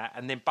out and that,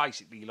 and then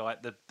basically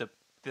like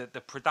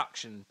the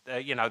production,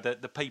 you know,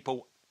 the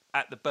people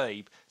at the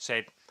Beeb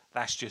said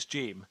that's just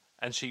Jim,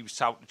 and she was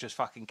told to just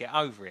fucking get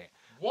over it.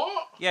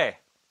 What? Yeah,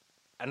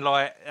 and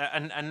like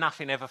and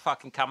nothing ever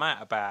fucking come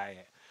out about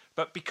it.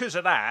 But because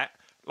of that,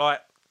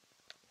 like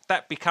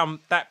that become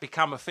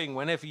a thing.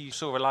 Whenever you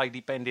saw a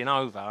lady bending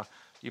over,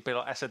 you'd be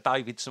like, that's a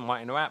Davidson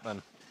waiting to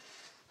happen.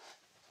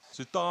 It's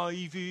a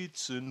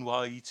Davidson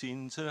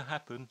waiting to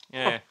happen.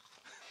 Yeah.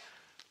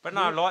 But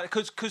no, like,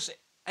 because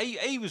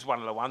he was one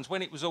of the ones,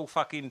 when it was all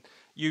fucking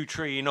you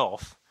treeing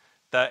off,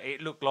 that it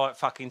looked like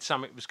fucking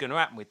something was going to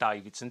happen with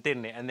Davidson,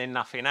 didn't it? And then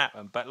nothing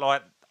happened. But,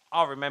 like,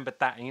 I remembered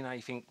that, and, you know,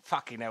 you think,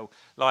 fucking hell,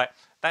 like,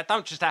 that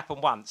don't just happen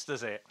once,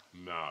 does it?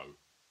 No.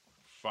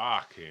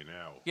 Fucking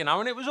hell. You know,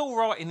 and it was all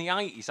right in the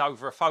 80s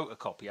over a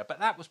photocopier, but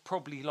that was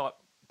probably, like,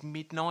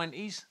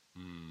 mid-90s.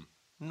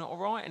 Not all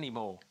right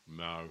anymore.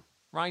 No.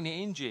 Rein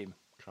it in, Jim.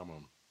 Come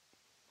on,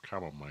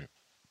 mate.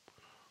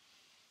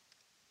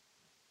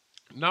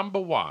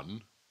 Number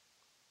one,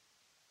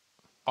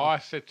 I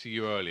said to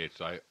you earlier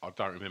today, I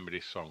don't remember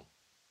this song.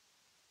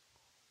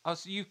 Oh,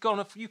 so you've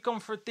gone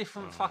for a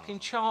different fucking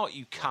chart,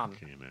 you cunt.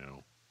 Fucking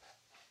hell.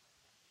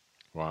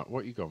 Right,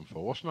 what you gone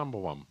for? What's number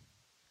one?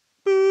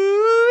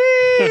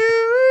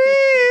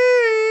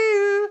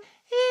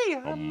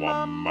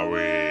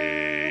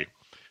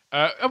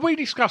 Have we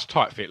discussed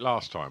Tight Fit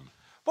last time?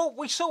 Well,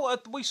 we sort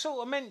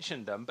of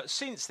mentioned them, but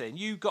since then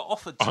you got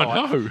offered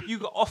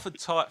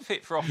Tight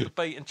Fit for Off the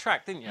Beaten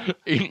Track, didn't you?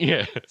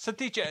 Yeah. So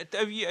did you?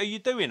 Are you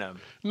doing them?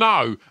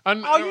 No.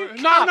 And no,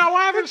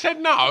 I haven't said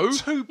no.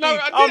 Too big. No,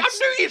 I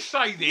knew you'd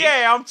say this.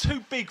 Yeah, I'm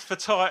too big for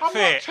Tight Fit.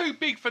 I'm not too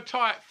big for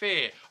Tight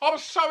Fit. I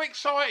was so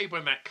excited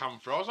when that come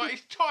through. I was like,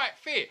 it's Tight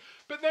Fit.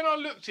 But then I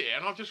looked at it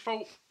and I just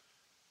thought,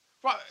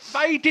 right,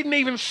 they didn't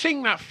even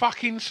sing that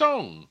fucking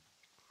song.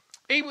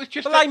 It was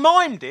just. But they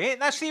mimed it.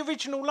 That's the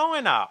original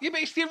lineup. Yeah,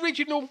 but it's the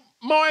original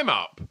mime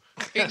up.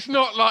 It's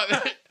not like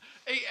that.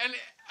 And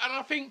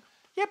I think.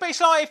 Yeah, but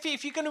it's like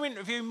if you're going to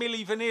interview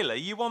Milli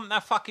Vanilli, you want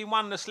that fucking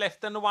one that's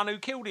left and the one who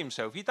killed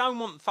himself. You don't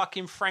want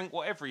fucking Frank,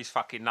 whatever his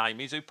fucking name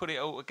is, who put it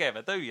all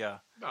together, do you?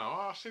 No,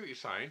 I see what you're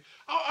saying.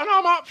 Oh, and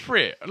I'm up for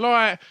it.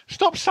 Like,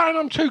 stop saying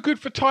I'm too good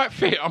for Tight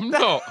Fit. I'm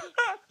not.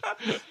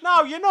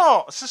 No, you're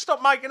not. So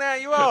stop making out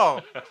you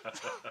are.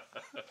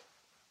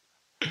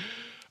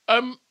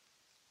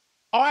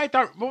 I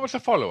don't. What was the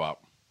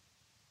follow-up?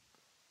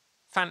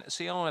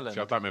 Fantasy Island.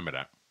 See, I don't remember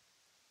that.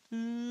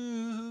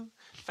 Ooh,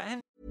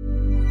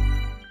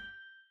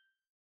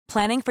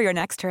 Planning for your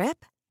next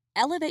trip?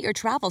 Elevate your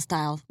travel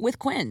style with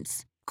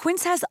Quince.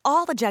 Quince has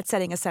all the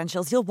jet-setting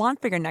essentials you'll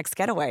want for your next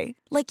getaway,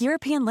 like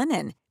European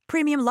linen,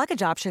 premium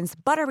luggage options,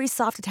 buttery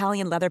soft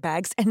Italian leather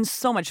bags, and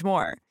so much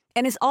more.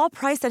 And is all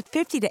priced at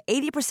 50 to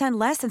 80%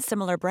 less than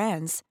similar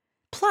brands.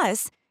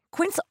 Plus,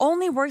 Quince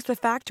only works with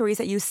factories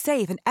that use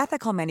safe and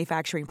ethical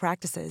manufacturing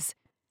practices.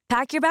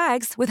 Pack your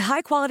bags with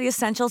high-quality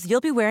essentials you'll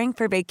be wearing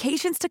for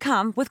vacations to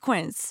come with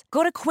Quince.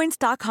 Go to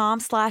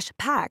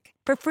quince.com/pack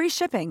for free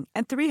shipping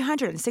and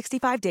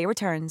 365-day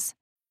returns.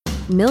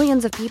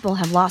 Millions of people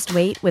have lost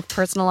weight with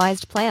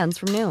personalized plans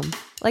from Noom,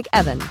 like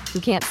Evan, who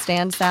can't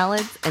stand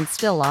salads and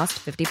still lost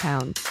 50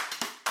 pounds.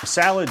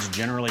 Salads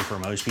generally for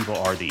most people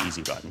are the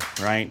easy button,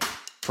 right?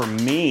 For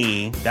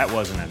me, that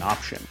wasn't an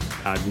option.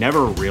 I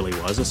never really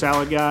was a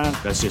salad guy.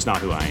 That's just not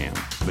who I am.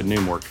 But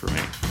Noom worked for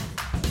me.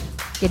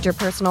 Get your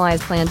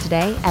personalized plan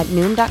today at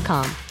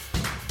Noom.com.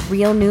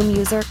 Real Noom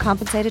user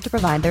compensated to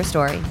provide their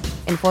story.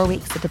 In 4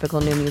 weeks, the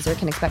typical Noom user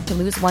can expect to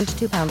lose 1 to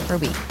 2 pounds per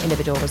week.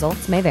 Individual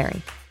results may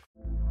vary.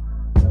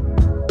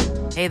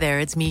 Hey there,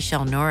 it's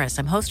Michelle Norris.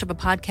 I'm host of a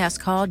podcast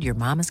called Your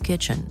Mama's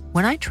Kitchen.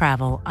 When I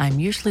travel, I'm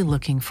usually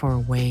looking for a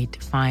way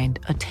to find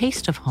a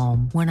taste of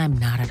home when I'm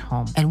not at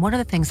home. And one of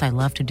the things I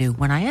love to do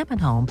when I am at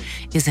home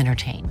is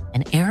entertain.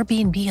 And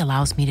Airbnb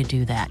allows me to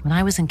do that. When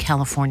I was in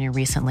California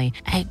recently,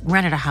 I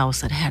rented a house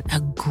that had a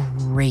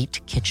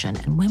great kitchen.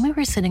 And when we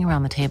were sitting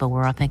around the table, we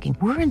were all thinking,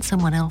 we're in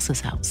someone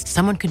else's house.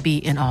 Someone could be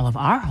in all of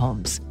our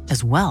homes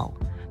as well.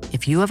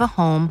 If you have a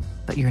home,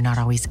 but you're not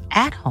always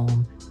at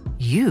home,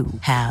 you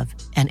have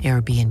an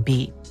Airbnb.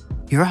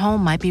 Your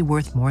home might be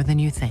worth more than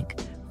you think.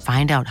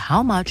 Find out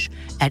how much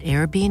at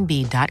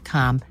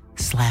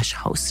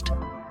airbnb.com/host.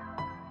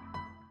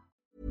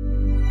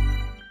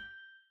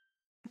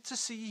 To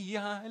see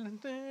island.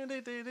 You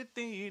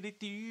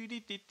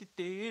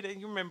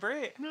remember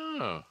it?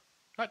 No,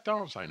 that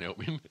dance ain't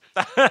helping.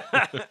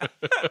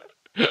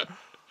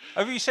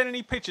 Have you seen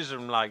any pictures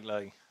of them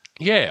lately?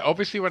 Yeah,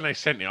 obviously when they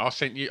sent it, I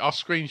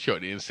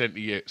screenshot it and sent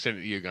it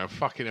to you going,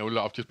 fucking hell,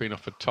 look, I've just been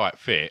off a tight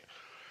fit.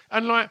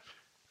 And like,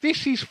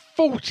 this is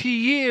 40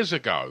 years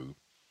ago.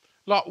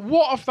 Like,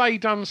 what have they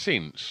done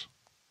since?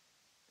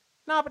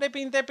 No, but they've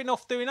been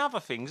off doing other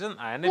things, haven't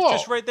they? And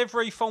they've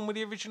reformed with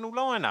the original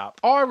lineup.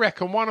 I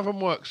reckon one of them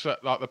works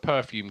at like the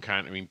perfume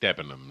counter in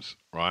Debenhams,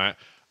 right?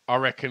 I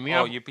reckon the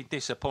other... you'd be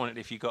disappointed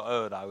if you got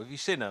her though. Have you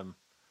seen them?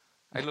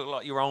 They look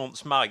like your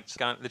aunt's mates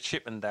going to the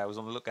Chippendales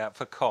on the lookout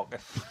for cock.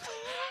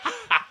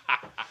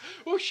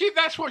 Well, shit,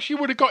 that's what she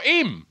would have got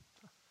him.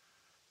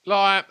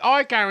 Like,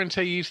 I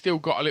guarantee he's still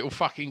got a little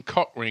fucking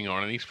cock ring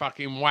on and he's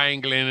fucking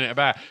wangling it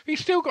about. He's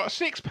still got a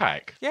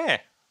six-pack. Yeah.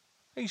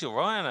 He's all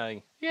right, isn't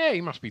he? Yeah,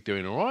 he must be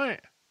doing all right.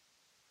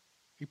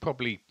 He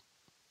probably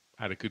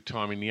had a good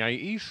time in the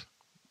 80s.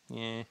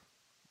 Yeah.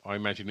 I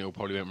imagine it all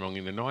probably went wrong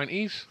in the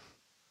 90s.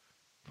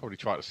 Probably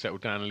tried to settle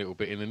down a little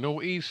bit in the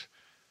noughties.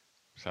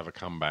 Let's have a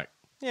comeback.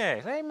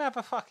 Yeah, let him have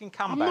a fucking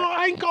comeback.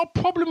 I ain't got a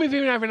problem with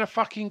him having a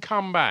fucking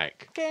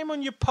comeback. Get him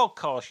on your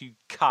podcast, you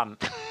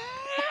cunt. Give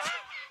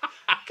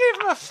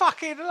him a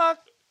fucking...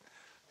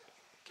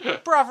 give your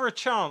brother a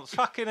chance,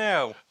 fucking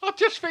hell. I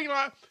just think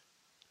like...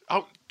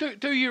 Oh,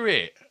 do your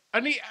it.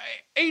 And he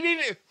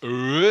didn't...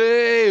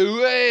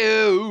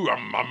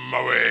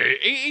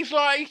 He's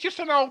just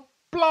an old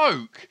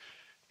bloke.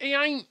 He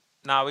ain't...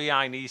 No, he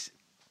ain't.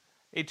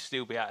 He'd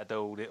still be able to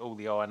do all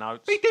the high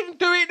notes. He didn't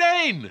do it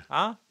then.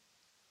 Huh?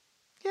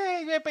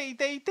 Yeah, but he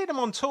did them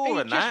on tour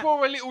and that. He just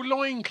wore a little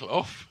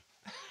loincloth.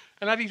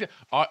 And I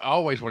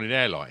always wanted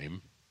hair like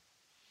him.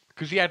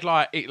 Because he had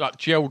it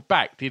gelled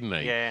back, didn't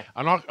he? Yeah.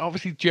 And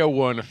obviously gel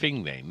weren't a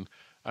thing then.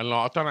 And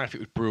I don't know if it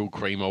was Brill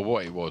cream or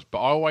what it was, but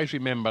I always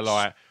remember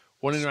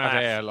wanting to have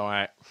hair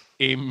like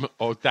him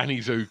or Danny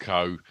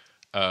Zuko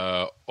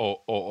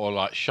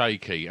or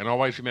Shaky. And I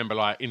always remember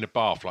in the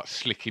bath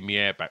slicking my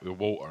hair back with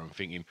water and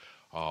thinking,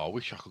 I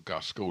wish I could go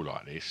to school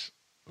like this.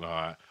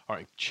 I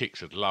think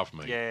chicks would love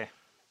me. Yeah.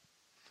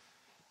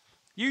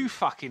 You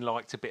fucking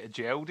liked a bit of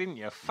gel, didn't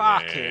you?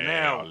 Fucking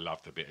hell. I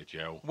loved a bit of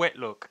gel. Wet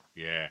look.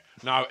 Yeah.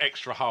 No,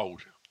 extra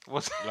hold.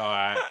 Was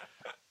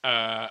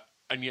and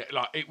yet,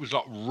 it was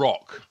like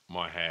rock,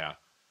 my hair.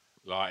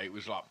 It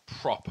was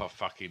proper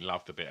fucking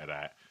loved a bit of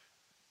that.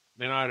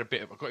 Then I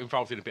got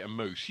involved in a bit of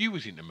mousse. You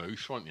was into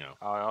mousse, weren't you?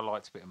 Oh, I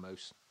liked a bit of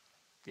mousse.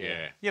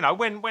 Yeah. You know,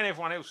 when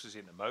everyone else was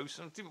into mousse,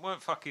 and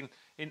weren't fucking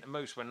into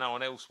mousse when no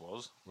one else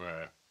was.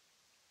 Yeah.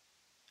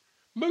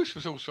 Mousse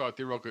was also a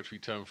derogatory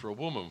term for a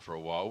woman for a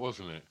while,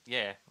 wasn't it?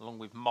 Yeah, along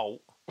with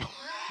malt,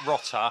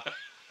 rotter,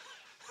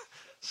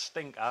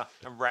 stinker,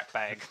 and rat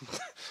bag.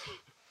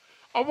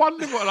 I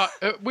wonder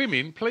what,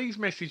 women, please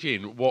message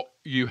in what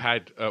you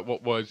had,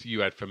 what words you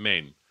had for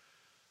men.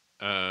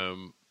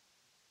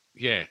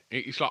 Yeah,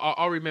 it's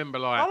I remember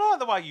I like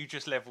the way you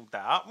just levelled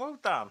that up. Well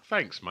done.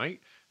 Thanks,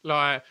 mate.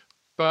 But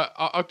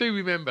I do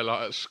remember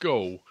at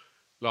school,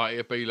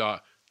 it'd be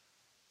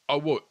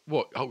oh,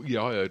 what? Oh,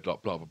 yeah, I heard blah,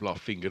 blah, blah,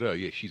 fingered her.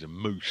 Yeah, she's a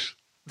moose.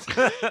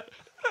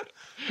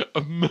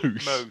 A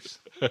moose. Moose.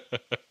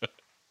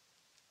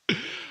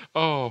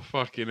 Oh,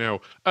 fucking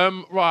hell.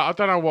 Right, I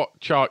don't know what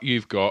chart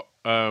you've got.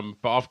 but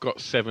I've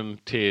got 7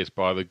 Tears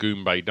by the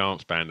Goombay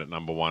Dance Band at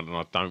number 1, and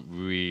I don't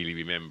really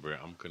remember it.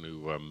 I'm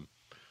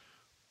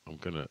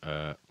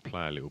gonna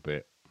play a little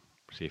bit,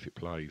 see if it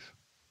plays.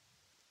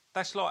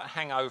 That's like a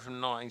hangover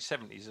from the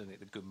 1970s, isn't it?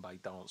 The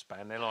Goombay Dance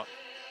Band. They're like.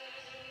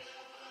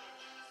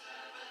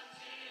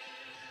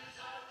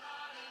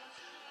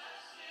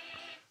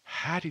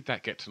 How did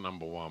that get to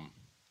number 1?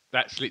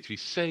 That's literally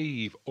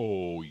Save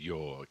All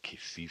Your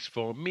Kisses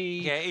for Me.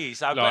 Yeah, it is.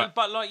 But I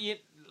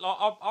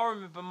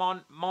remember my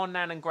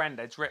nan and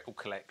granddad's record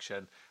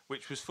collection,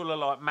 which was full of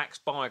like Max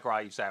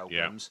Bygraves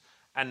albums. Yeah.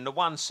 And the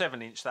 1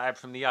 7-inch they had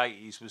from the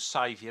 80s was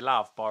Save Your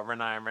Love by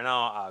Renee and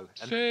Renato.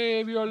 And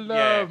save your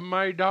love,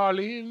 my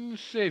darling,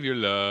 save your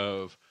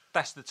love.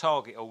 That's the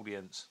target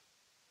audience.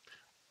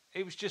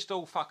 It was just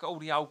all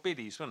the old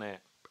biddies, wasn't it?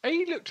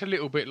 He looked a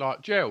little bit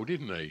like Gel,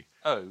 didn't he?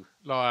 Oh.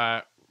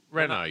 Like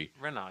Renee.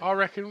 Renee. I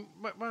reckon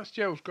once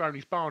Gel's grown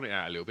his barnet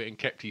out a little bit and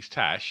kept his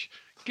tash,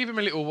 give him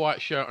a little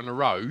white shirt and a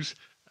rose,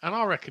 and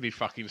I reckon he'd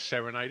fucking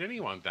serenade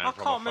anyone down I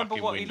from can't a remember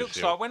fucking what he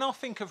looks like. When I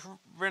think of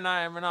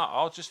Renee and Renato,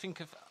 I'll just think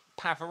of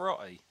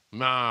Pavarotti.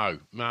 No.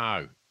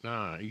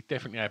 He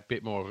definitely had a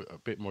bit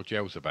more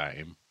gels about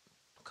him.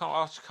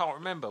 I just can't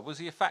remember. Was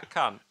he a fat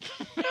cunt?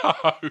 No.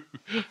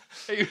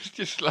 He was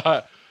just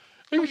like...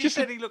 You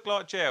said he looked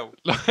like gel.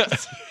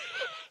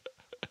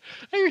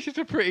 He was just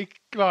a pretty,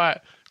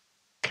 like,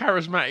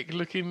 charismatic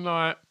looking,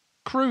 like,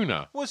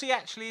 crooner. Was he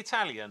actually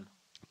Italian?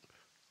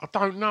 I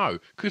don't know.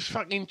 Because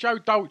fucking Joe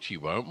Dolce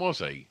weren't, was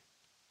he?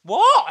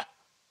 What?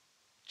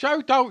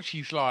 Joe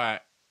Dolce's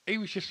like... He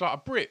was just like a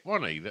Brit,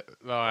 wasn't he?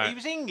 He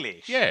was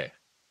English? Yeah.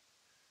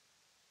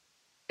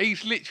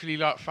 He's literally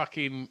like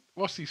fucking...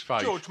 What's his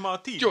face? George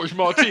Martin. George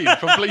Martin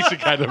from Police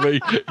Academy.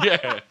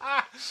 Yeah.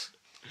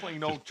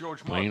 Plain old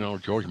George Martin. Plain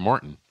old George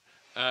Martin.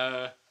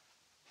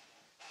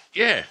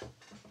 Yeah.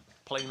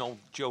 Plain old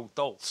Joe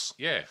Dolce.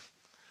 Yeah.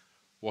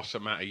 What's the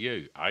matter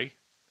you, eh?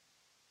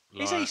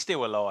 Is he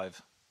still alive?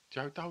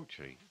 Joe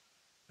Dolce.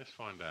 Let's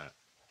find out.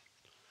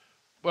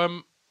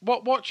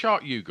 What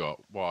chart you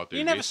got while I do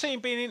You never this? see him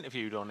being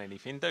interviewed on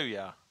anything, do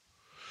you?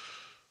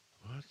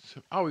 What?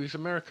 Oh, he's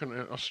American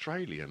and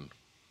Australian.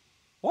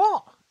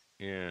 What?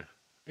 Yeah.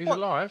 He's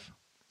alive.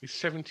 He's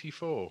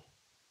 74.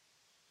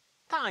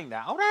 That ain't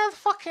that old. How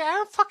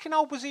fucking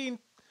old was he in...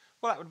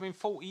 Well, that would have been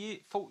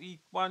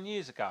 41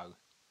 years ago.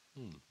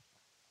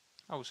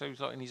 Oh, so he was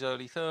like in his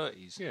early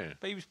 30s. Yeah.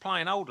 But he was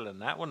playing older than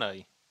that, wasn't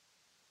he?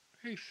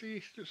 He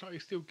looks like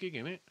he's still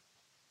gigging it.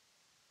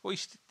 Well,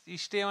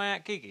 he's still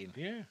out gigging?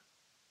 Yeah.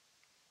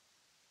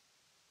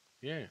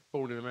 Yeah.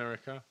 Born in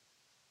America.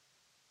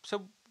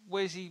 So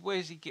where's he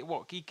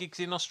what? He gigs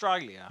in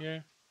Australia? Yeah.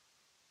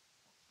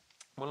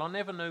 Well, I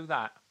never knew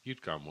that.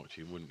 You'd go and watch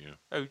him, wouldn't you?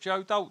 Oh,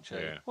 Joe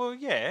Dolce? Yeah. Well,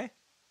 yeah.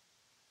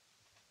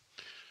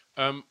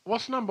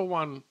 What's number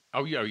 1?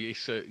 Oh, yeah, you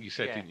said,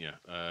 didn't you?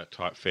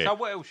 Type Fit. So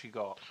what else you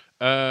got?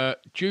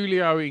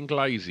 Julio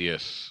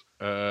Iglesias.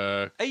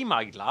 He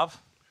Made Love.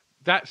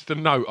 That's the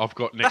note I've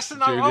got next to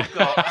Julio. That's the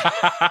note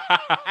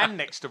I've got. And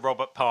next to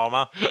Robert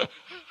Palmer.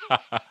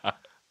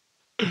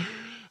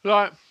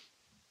 Like,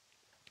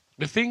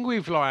 the thing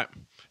with, like,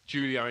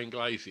 Julio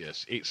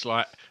Iglesias, it's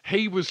like,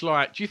 he was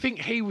like, do you think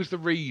he was the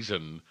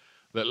reason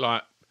that,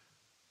 like,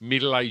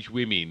 middle-aged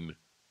women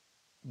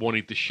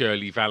wanted the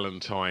Shirley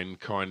Valentine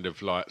kind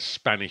of, like,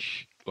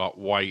 Spanish, like,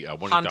 waiter?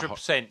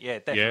 100%, yeah,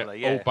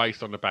 definitely, yeah. All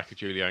based on the back of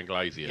Julio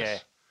Iglesias. Yeah,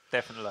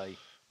 definitely.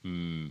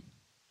 Mm.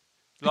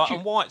 Like,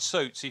 and white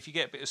suits, if you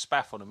get a bit of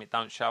spaff on them, it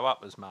don't show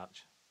up as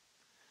much.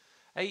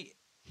 He...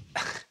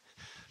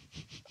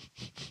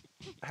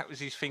 That was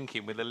his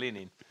thinking with the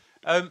linen.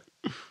 I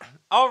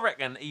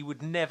reckon he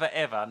would never,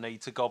 ever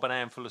need to gob an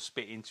handful of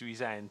spit into his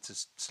hand to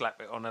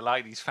slap it on a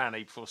lady's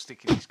fanny before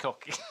sticking his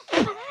cock in.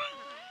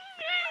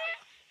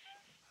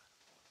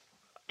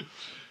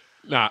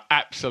 No,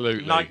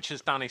 absolutely. Nature's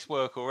done its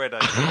work already.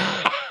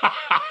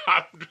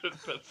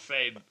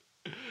 100%.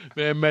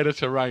 They're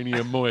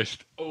Mediterranean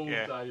moist all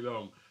day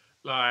long.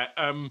 Like,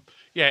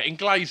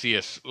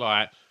 Iglesias,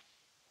 like,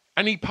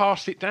 and he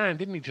passed it down,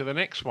 didn't he, to the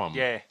next one?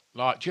 Yeah.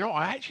 Like, do you know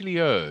what? I actually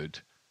heard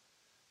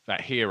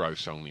that Hero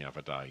song the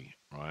other day,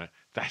 right?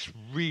 That's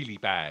really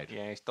bad.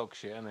 Yeah, it's dog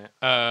shit, isn't it?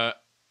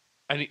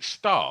 And it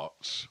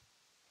starts,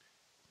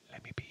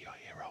 let me be your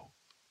hero.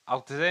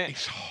 Oh, does it?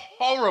 It's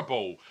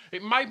horrible.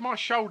 It made my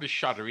shoulders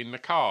shudder in the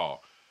car.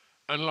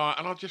 And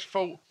I just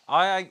thought...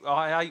 I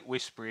hate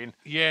whispering.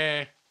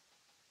 Yeah.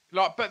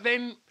 Like, but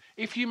then,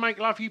 if you make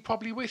love, you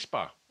probably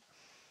whisper.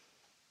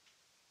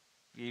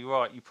 You're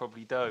right, you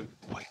probably do.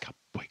 Wake up,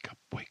 wake up,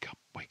 wake up,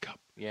 wake up.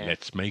 Yeah.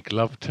 Let's make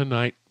love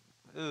tonight.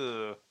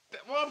 Ugh.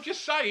 Well, I'm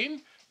just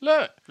saying,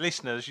 look.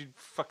 Listeners, you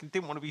fucking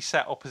didn't want to be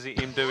sat opposite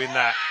him doing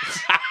that.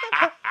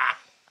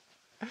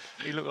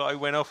 He looked like he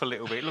went off a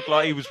little bit. It looked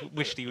like he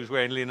wished he was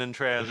wearing linen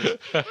trousers.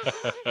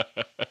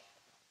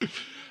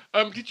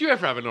 Did you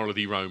ever have an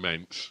holiday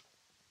romance?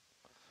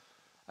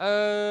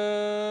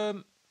 Yeah,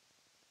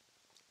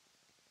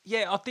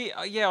 I did.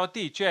 I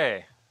did.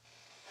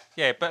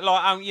 Yeah, but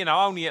like,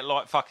 only at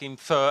like fucking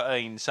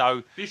 13.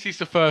 So this is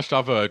the first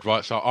I've heard.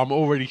 Right, so I'm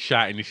already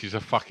shouting. This is a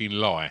fucking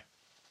lie.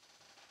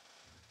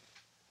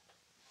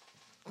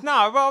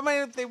 No, but I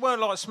mean, they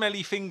weren't like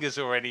smelly fingers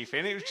or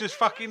anything. It was just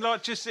fucking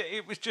like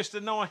it was just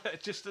a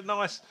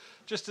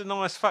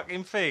nice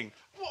fucking thing.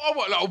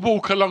 What, like a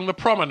walk along the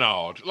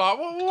promenade? Like,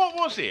 what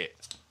was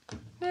it?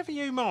 Never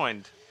you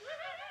mind.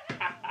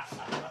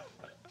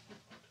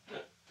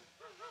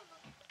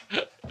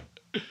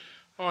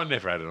 I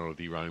never had an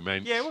holiday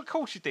romance. Yeah, well, of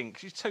course you didn't,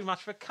 'cause you're too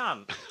much of a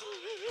cunt.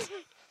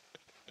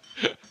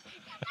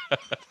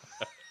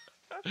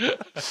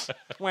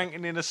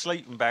 Wanking in a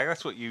sleeping bag,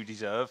 that's what you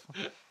deserve.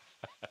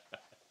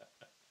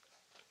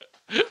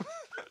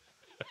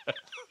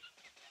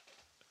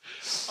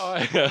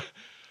 I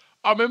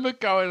remember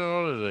going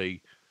on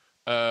holiday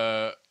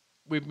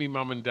with me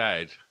mum and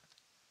dad.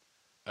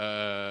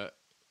 I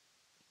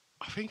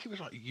think it was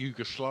like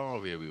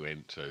Yugoslavia we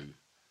went to.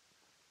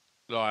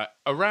 Like,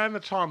 around the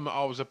time that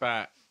I was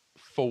about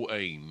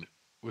 14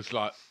 was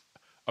like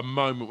a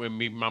moment when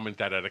me mum and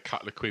dad had a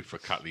couple of quid for a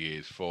couple of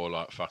years for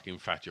like fucking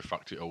Thatcher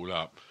fucked it all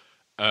up.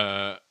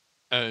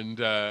 And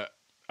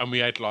we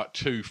had like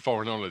 2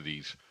 foreign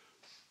holidays.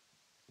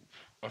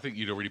 I think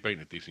you'd already been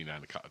to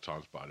Disneyland a couple of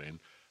times by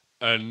then.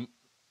 And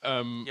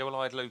yeah, well,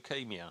 I had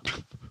leukemia.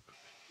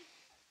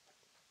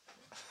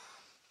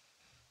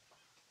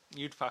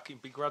 You'd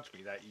fucking begrudge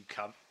me that, you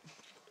cunt.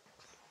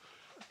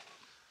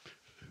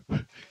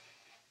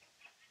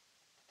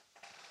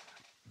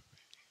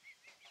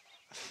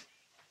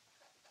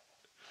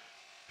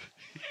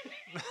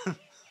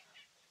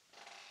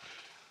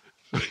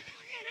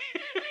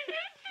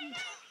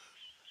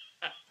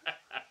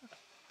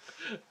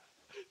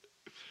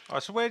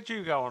 Right, so where'd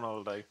you go on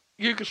holiday?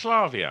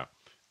 Yugoslavia.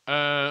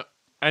 And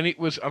I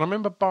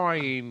remember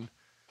buying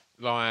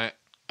like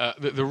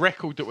the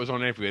record that was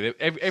on everywhere.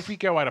 Every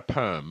girl had a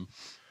perm,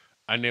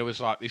 and there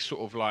was like this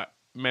sort of like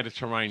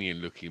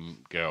Mediterranean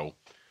looking girl.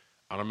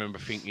 And I remember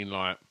thinking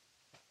like,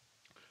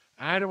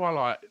 how do I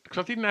like? Because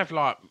I didn't have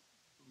like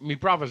my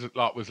brother's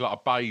like was like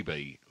a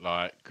baby,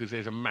 like because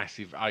there's a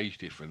massive age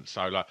difference.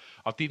 So like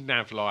I didn't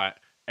have like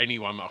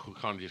anyone that I could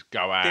kind of just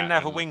go out. Didn't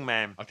have a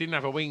wingman. I didn't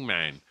have a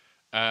wingman.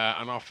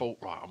 And I thought,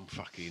 right, I'm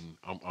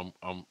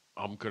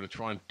going to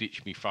try and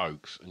ditch me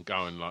folks and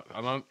go and like,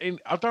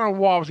 and I don't know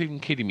why I was even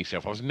kidding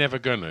myself. I was never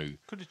going to.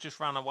 Could have just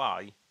run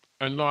away.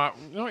 And like,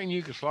 not in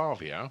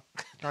Yugoslavia,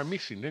 go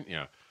missing, didn't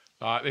you?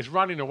 Like, there's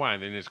running away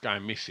and then there's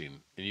going missing,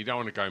 and you don't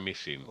want to go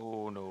missing.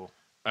 Oh no.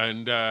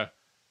 And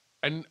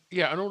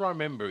yeah, and all I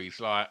remember is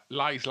like,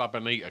 La Isla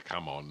Bonita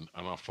come on,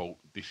 and I thought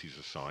this is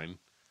a sign,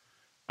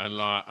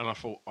 and I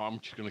thought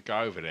I'm just going to go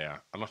over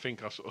there, and I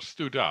think I sort of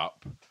stood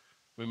up.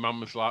 My mum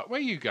was like, "Where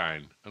are you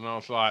going?" And I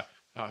was like,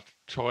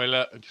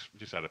 "Toilet," and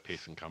just had a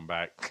piss and come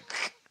back.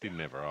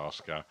 Didn't ever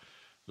ask her.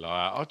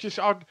 Like,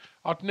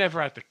 I'd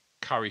never had the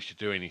courage to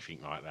do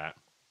anything like that,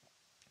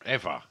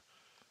 ever.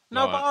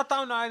 No, like, but I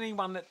don't know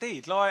anyone that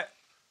did. Like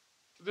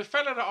the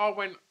fella that I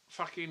went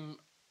fucking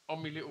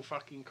on my little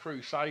fucking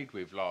crusade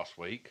with last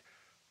week,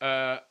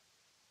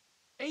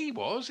 he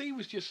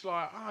was just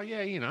like, oh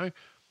yeah, you know,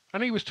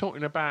 and he was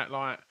talking about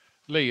like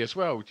Lee as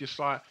well, just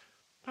like.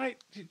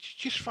 Mate,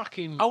 just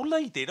fucking... Oh,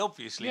 Lee did,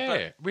 obviously.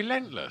 Yeah,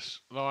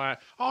 relentless. Like,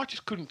 I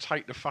just couldn't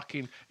take the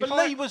fucking... But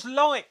Lee was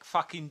like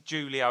fucking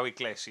Julio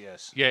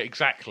Iglesias. Yeah,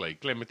 exactly.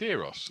 Glenn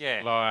Medeiros.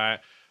 Yeah. Like,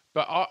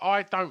 but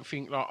I don't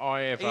think like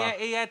I ever...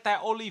 He had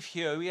that olive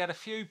hue. He had a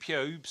few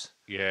pubes.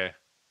 Yeah.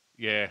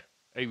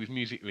 He was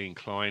musically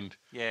inclined.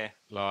 Yeah.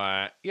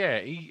 Like, yeah,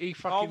 he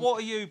fucking... Oh, what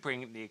are you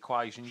bringing to the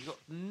equation? You've got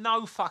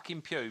no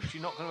fucking pubes.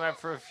 You're not going to have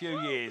for a few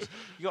years.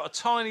 You've got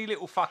a tiny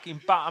little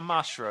fucking butter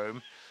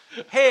mushroom...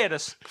 Hair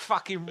that's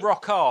fucking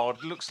rock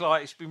hard, looks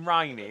like it's been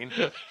raining.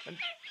 And of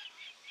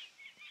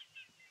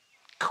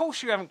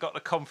course you haven't got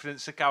the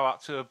confidence to go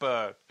up to a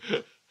bird.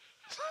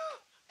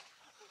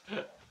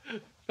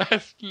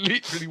 That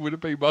literally would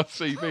have been my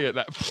CV at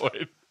that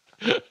point.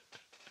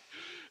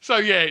 So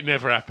yeah, it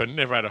never happened.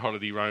 Never had a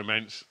holiday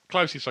romance.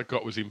 Closest I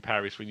got was in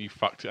Paris when you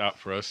fucked it up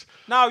for us.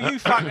 No, you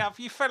fucked it up.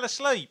 You fell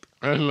asleep.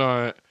 And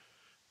like,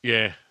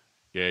 yeah,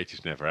 it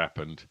just never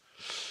happened.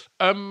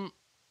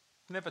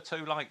 Never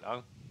too late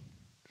though.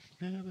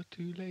 Never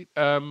too late.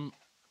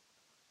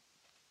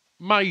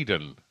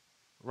 Maiden,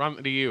 Run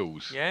to the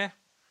Hills. Yeah?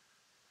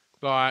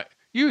 Like,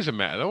 you was a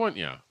metaler, weren't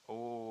you?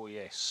 Oh,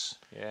 yes.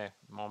 Yeah,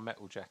 my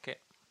metal jacket.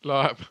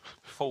 Like...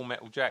 Full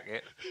metal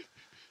jacket.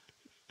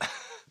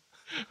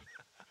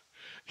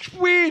 It's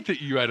weird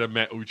that you had a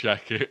metal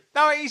jacket.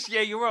 No, it is,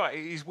 yeah, you're right.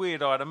 It is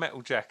weird I had a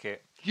metal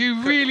jacket.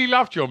 You really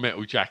loved your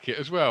metal jacket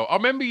as well. I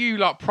remember you,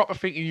 like, proper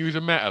thinking you was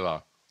a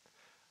metaler.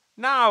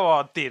 No,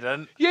 I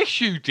didn't.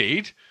 Yes, you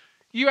did.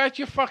 You had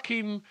your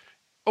fucking...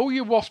 All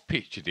your Wasp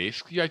picture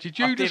discs. You had your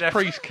Judas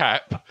Priest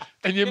cap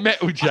and your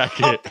metal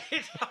jacket.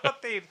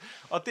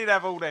 I did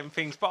have all them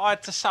things, but I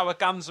had to sew a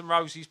Guns N'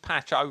 Roses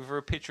patch over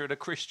a picture of the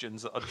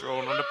Christians that I'd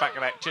drawn on the back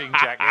of that jean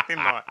jacket,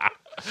 didn't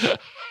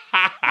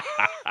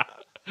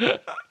I?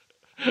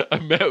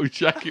 A metal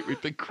jacket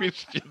with the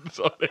Christians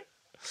on it.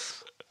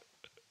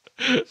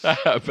 That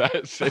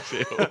about says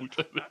it all,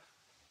 doesn't it?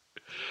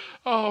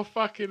 Oh,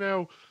 fucking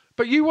hell.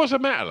 But you was a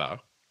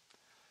metaler.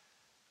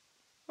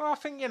 Well, I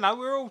think,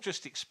 we're all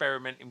just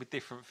experimenting with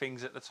different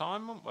things at the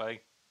time, aren't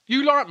we?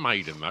 You like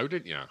Maiden, though,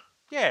 didn't you?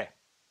 Yeah.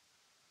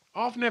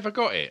 I've never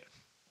got it.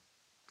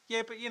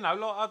 Yeah, but,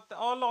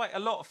 I like a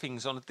lot of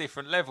things on a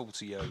different level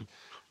to you.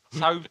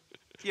 So,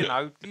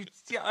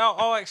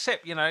 I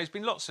accept, there's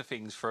been lots of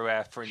things through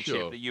our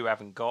friendship that you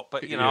haven't got.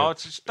 But, I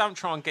just don't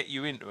try and get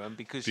you into them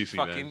because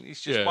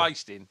it's just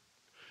wasting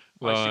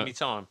my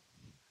time.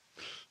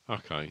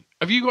 Okay.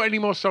 Have you got any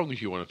more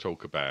songs you want to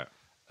talk about?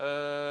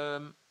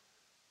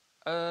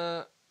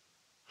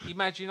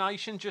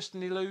 Imagination, Just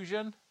an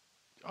Illusion.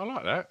 I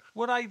like that.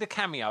 Were they the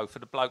cameo for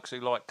the blokes who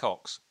like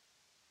cocks?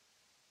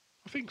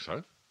 I think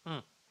so.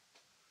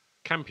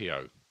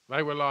 Campio.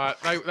 They were like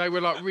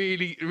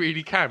really,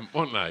 really camp,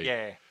 weren't they?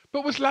 Yeah.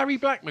 But was Larry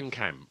Blackman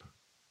camp?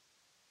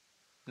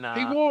 No.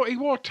 He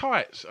wore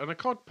tights and a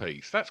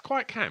codpiece. That's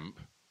quite camp.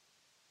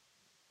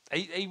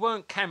 He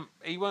weren't camp.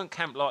 He weren't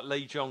camp like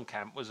Lee John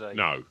camp, was he?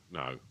 No.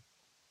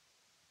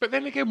 But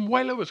then again,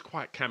 Weller was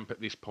quite camp at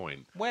this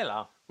point.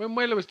 Weller? When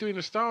Weller was doing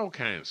the Style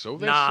Council.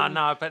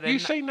 No, but then...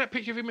 You've seen that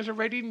picture of him as a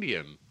Red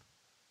Indian?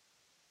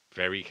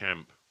 Very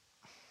camp.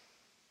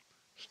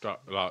 A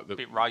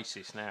bit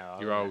racist now.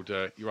 Your old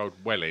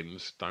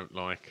Wellens don't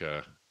like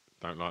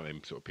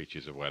them sort of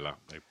pictures of Weller.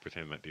 They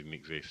pretend that didn't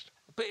exist.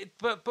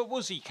 But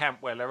was he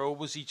Camp Weller, or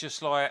was he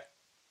just like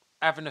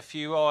having a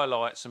few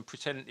highlights and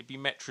pretending to be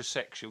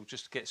metrosexual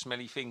just to get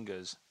smelly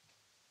fingers?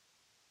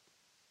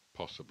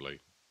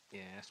 Possibly.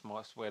 Yeah,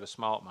 that's where the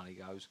smart money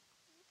goes.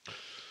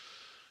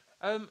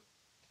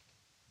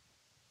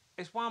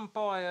 It's one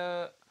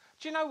by.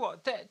 Do you know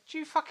what? Do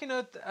you fucking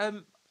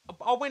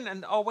I went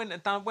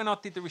and done when I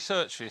did the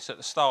research for this at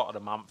the start of the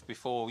month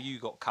before you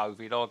got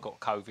COVID. I got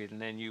COVID,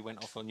 and then you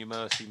went off on your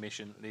mercy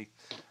mission to the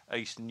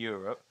Eastern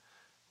Europe,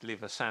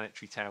 deliver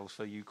sanitary towels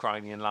for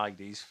Ukrainian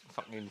ladies.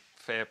 Fucking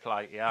fair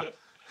play, yeah.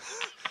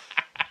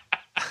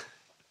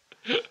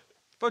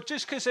 But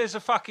just because there's a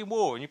fucking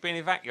war and you've been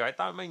evacuated,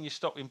 don't mean you're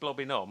stopping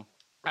blobbing on.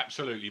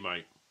 Absolutely,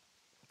 mate.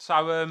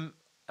 So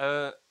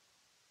I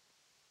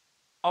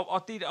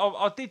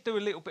did do a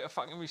little bit of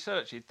fucking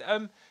research.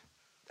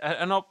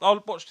 And I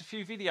watched a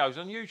few videos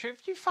on YouTube.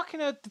 Have you fucking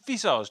heard the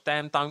Visage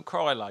Damn Don't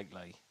Cry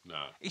lately?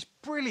 No. It's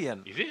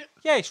brilliant. Is it?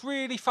 Yeah, it's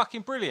really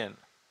fucking brilliant.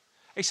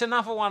 It's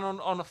another one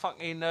on a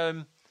fucking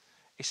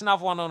it's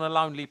another one on a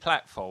lonely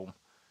platform.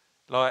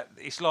 Like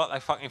it's like they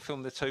fucking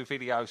filmed the two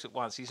videos at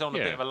once. He's on a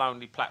bit of a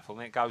lonely platform,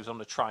 then it goes on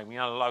the train.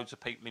 Loads of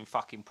people in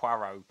fucking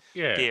Poirot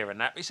gear and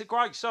that. It's a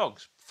great song.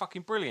 It's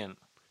fucking brilliant.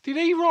 Did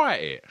he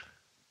write it?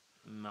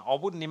 No, I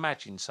wouldn't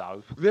imagine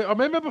so. I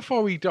remember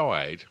before he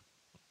died,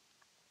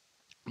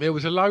 there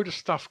was a load of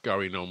stuff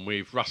going on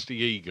with Rusty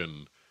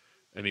Egan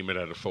and him had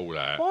a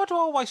fallout. Why do I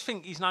always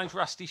think his name's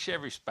Rusty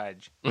Sheriff's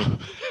Badge?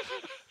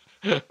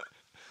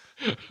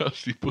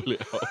 Rusty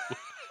Bullet Hole.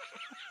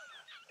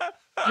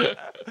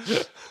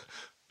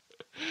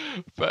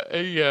 But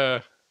he,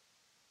 there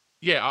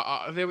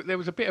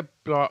was a bit of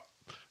like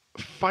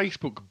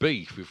Facebook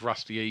beef with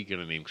Rusty Egan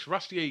and him because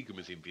Rusty Egan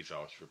was in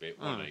Visage for a bit,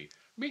 wasn't he?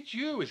 Midge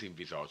Ure was in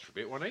Visage for a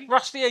bit, wasn't he?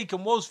 Rusty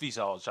Egan was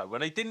Visage though,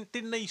 when he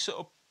didn't he sort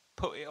of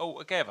put it all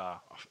together?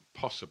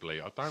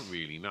 Possibly, I don't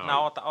really know.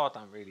 No, I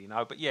don't really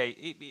know, but yeah,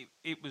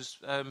 it was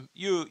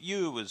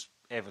Ure was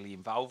heavily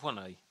involved,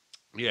 wasn't he?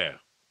 Yeah.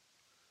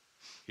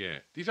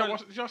 Did I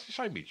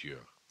say Midge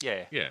Ure?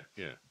 Yeah.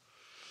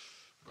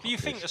 But you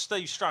think of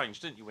Steve Strange,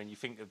 didn't you, when you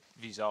think of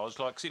Visage?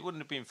 Like, 'cause it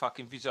wouldn't have been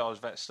fucking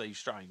Visage without Steve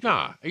Strange.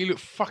 Nah, he looked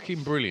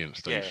fucking brilliant,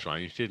 Steve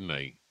Strange, didn't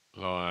he?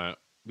 Like,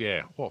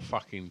 yeah, what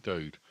fucking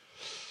dude.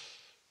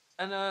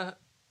 And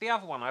the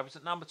other one, I was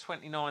at number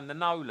 29, the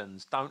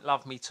Nolans, Don't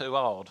Love Me Too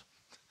Hard.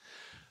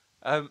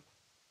 I'm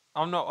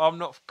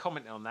not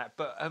commenting on that,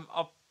 but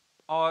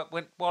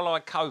while I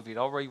had COVID,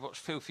 I rewatched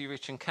Filthy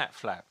Rich and Cat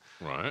Flap.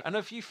 Right. And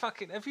have you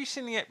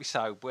seen the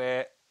episode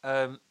where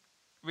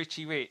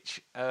Richie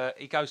Rich,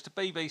 he goes to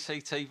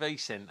BBC TV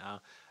Centre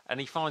and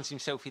he finds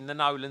himself in the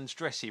Nolans'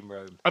 dressing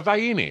room. Are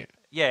they in it?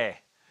 Yeah.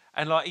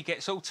 And like he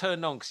gets all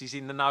turned on because he's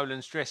in the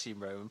Nolans' dressing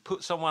room and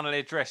puts on one of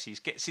their dresses,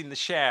 gets in the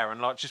shower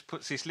and like just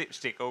puts his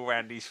lipstick all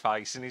around his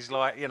face and he's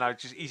like,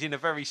 he's in a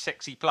very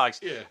sexy place.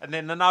 Yeah. And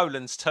then the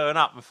Nolans turn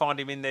up and find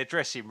him in their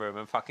dressing room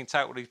and fucking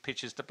take all these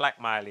pictures to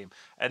blackmail him.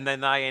 And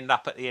then they end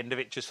up at the end of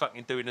it just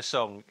fucking doing a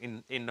song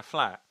in the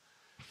flat.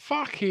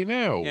 Fucking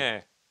hell.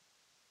 Yeah.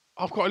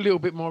 I've got a little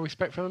bit more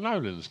respect for the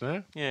Nolans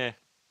now. Yeah.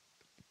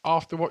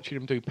 After watching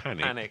them do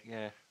Panic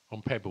yeah.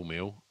 on Pebble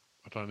Mill,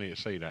 I don't need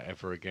to see that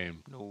ever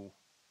again. No.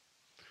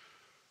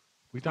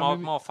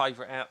 My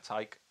favourite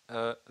outtake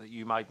that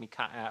you made me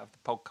cut out of the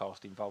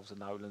podcast involves the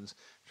Nolans,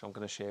 which I'm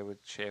going to share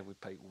with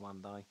people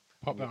one day.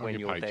 Pop that on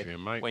your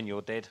Patreon, mate. When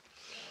you're dead.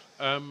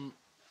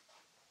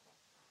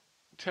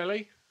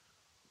 Telly.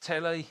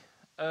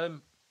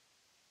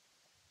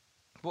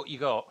 What you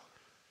got?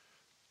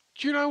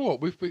 Do you know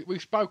what? We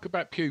spoke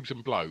about pubes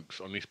and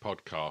blokes on this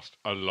podcast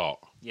a lot.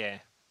 Yeah.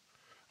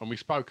 And we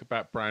spoke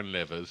about Brown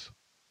Levers,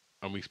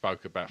 and we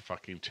spoke about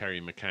fucking Terry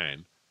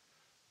McCann.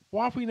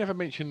 Why have we never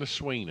mentioned the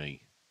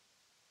Sweeney?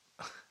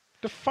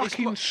 The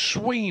fucking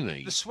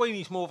Sweeney. The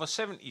Sweeney's more of a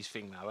 70s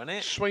thing, though, isn't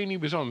it? Sweeney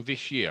was on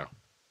this year.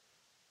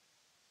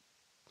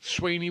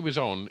 Sweeney was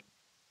on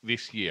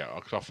this year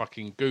because I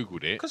fucking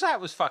Googled it. Because that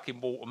was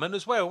fucking Waterman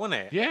as well,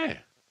 wasn't it? Yeah.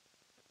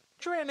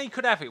 Do you reckon he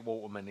could have it,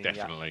 Waterman?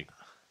 Definitely.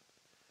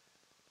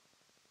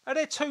 Are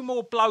there two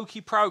more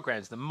blokey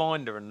programmes, the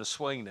Minder and the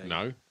Sweeney?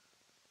 No.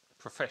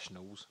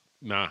 Professionals?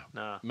 No.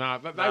 No. No,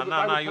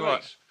 you're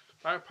right.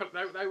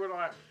 They were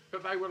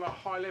like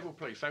high level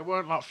police. They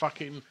weren't like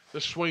fucking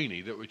the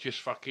Sweeney that were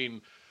just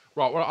fucking.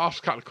 Right, well, I'll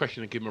ask a couple of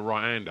questions and give them a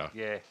right hander.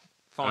 Yeah.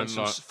 Find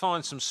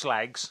some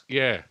slags.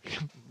 Yeah.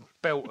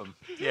 Belt them.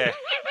 Yeah.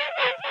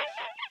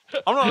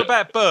 I'm not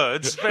about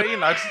birds, but you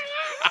know.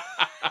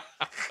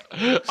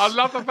 I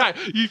love the fact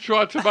you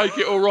tried to make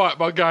it all right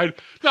by going,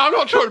 no, I'm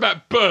not talking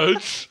about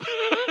birds.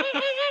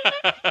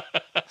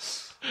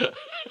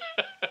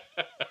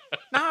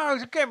 No,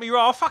 get me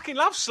right. I fucking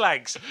love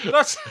slags.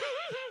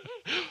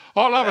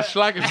 I love a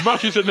slag as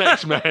much as the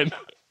next man.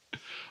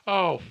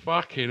 Oh,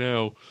 fucking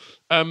hell.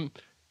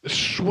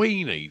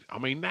 Sweeney, I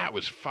mean, that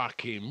was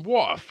fucking,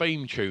 what a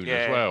theme tune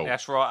as well.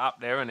 That's right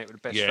up there, isn't it,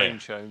 with the best theme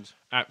tunes.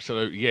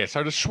 Absolutely, yeah.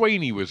 So the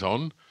Sweeney was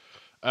on.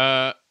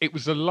 It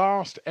was the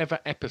last ever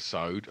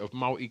episode of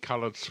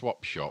Multicoloured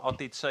Swap Shop. I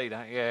did see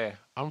that, yeah.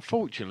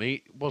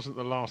 Unfortunately, it wasn't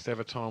the last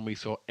ever time we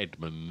saw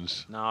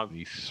Edmonds. No.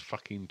 His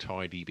fucking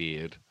tidy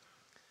beard.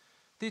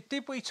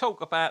 Did we talk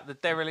about the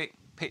derelict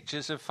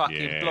pictures of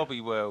fucking Blobby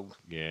World?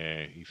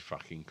 Yeah, he's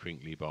fucking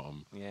crinkly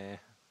bottom. Yeah.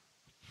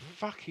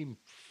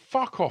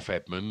 Fuck off,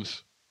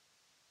 Edmonds.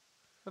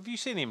 Have you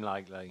seen him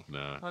lately?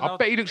 No. I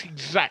bet he looks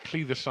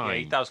exactly the same. Yeah,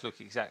 he does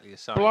look exactly the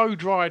same.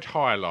 Blow-dried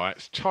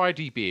highlights,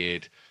 tidy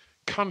beard,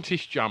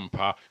 cuntish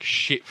jumper,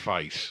 shit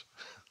face.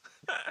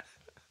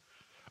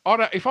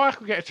 If I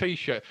could get a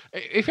T-shirt,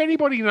 if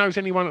anybody knows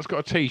anyone that's got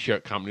a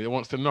T-shirt company that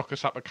wants to knock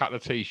us up a couple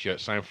of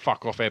T-shirts saying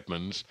 "fuck off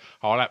Edmonds,"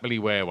 I'll happily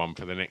wear one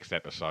for the next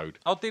episode.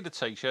 I did a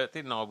T-shirt,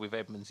 didn't I, with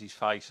Edmonds'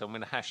 face on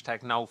with a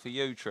hashtag Noel for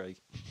you tree.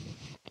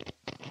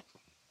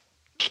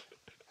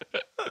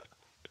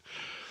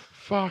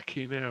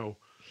 Fucking hell.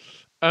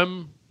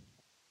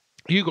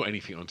 You got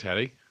anything on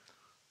telly?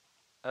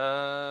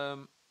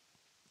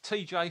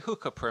 TJ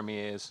Hooker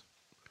premieres.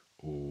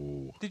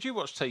 Oh. Did you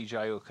watch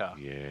TJ Hooker?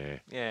 Yeah.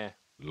 Yeah.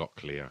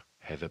 Locklear,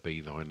 Heather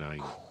be thy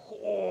name.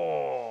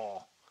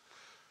 Oh.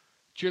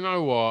 Do you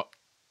know what?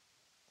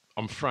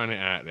 I'm throwing it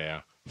out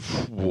there.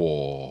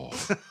 Whoa.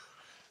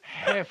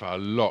 Heather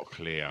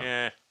Locklear.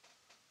 Yeah.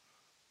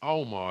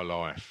 Oh, my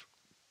life.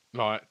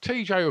 Like,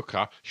 TJ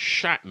Hooker,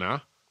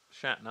 Shatner.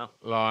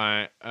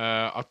 Like,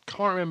 I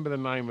can't remember the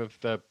name of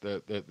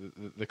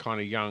the kind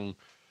of young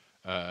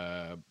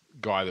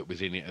guy that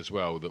was in it as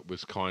well. That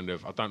was kind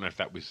of, I don't know if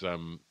that was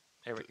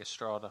Eric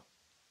Estrada.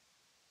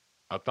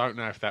 I don't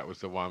know if that was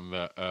the one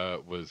that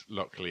was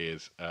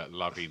Locklear's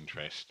love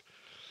interest.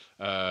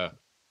 Yeah,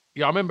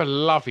 I remember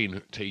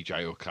loving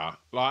TJ Hooker.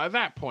 Like, at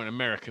that point,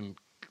 American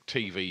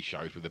TV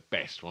shows were the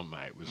best, weren't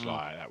they? It was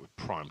like, that was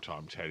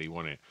primetime telly,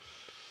 wasn't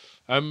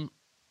it?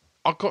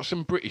 I've got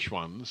some British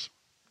ones.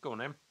 Go on,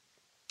 then.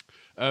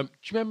 Do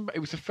you remember, it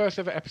was the first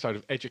ever episode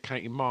of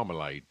Educating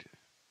Marmalade.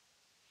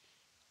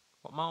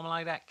 What,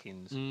 Marmalade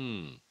Atkins?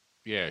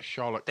 Yeah,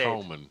 Charlotte Dead.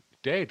 Coleman.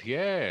 Dead,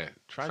 yeah.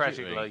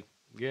 Tragically.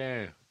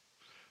 Yeah.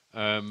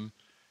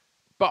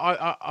 But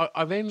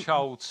I then...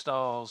 Child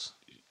stars.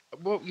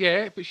 Well,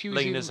 yeah, but she was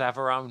Lena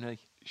Zavaroni.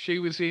 She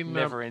was in...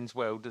 Never ends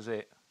well, does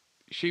it?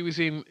 She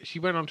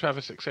went on to have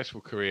a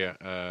successful career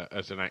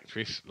as an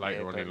actress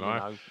later on in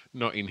life.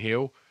 Notting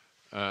Hill.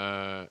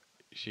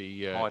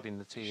 Hiding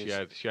the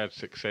tears. She had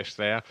success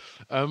there.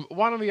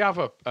 One of the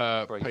other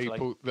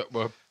people that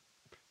were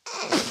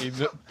in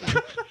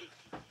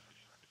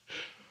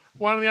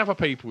one of the other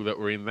people that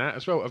were in that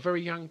as well, a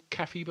very young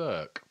Kathy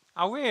Burke.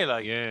 Oh,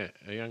 really? Yeah,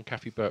 a young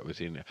Kathy Burke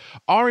was in there.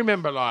 I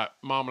remember like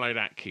Marmalade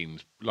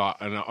Atkins, like,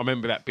 and I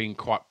remember that being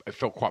it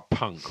felt quite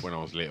punk when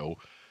I was little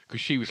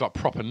because she was like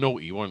proper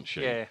naughty, wasn't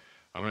she? Yeah.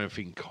 I remember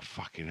thinking, God,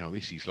 fucking hell,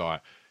 this is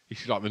like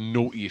the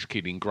naughtiest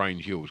kid in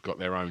Grange Hill's got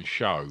their own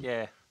show.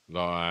 Yeah.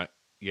 Like,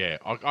 yeah,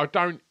 I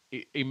don't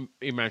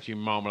imagine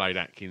Marmalade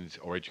Atkins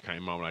or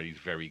Educating Marmalade is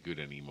very good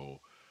anymore.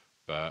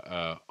 But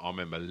I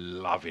remember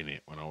loving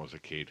it when I was a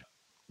kid.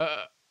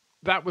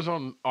 That was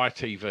on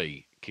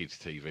ITV, Kids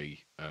TV,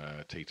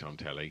 Tea Time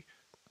Telly.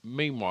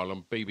 Meanwhile,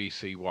 on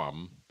BBC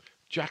One,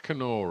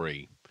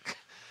 Jackanory.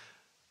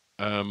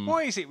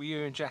 What is it with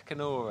you and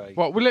Jackanory?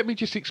 Well, let me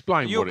just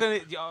explain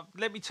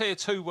let me tell you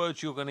two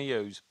words you're going to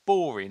use.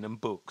 Boring and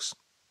books.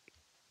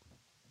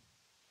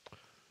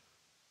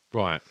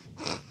 Right.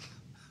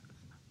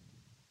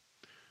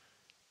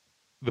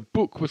 The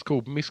book was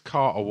called Miss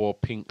Carter Wore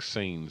Pink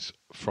Scenes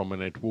from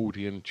an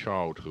Edwardian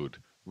Childhood,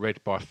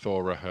 read by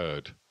Thora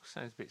Hurd.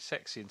 Sounds a bit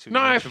sexy until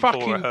No, it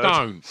fucking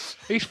don't.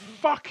 It's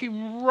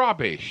fucking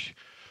rubbish.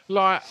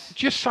 Like,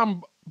 just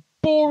some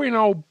boring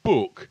old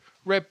book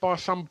read by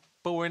some...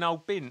 Boring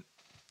old bint.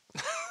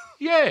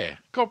 Yeah,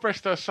 God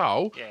rest her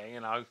soul. Yeah,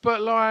 you know.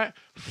 But, like,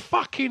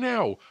 fucking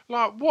hell.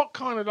 Like, what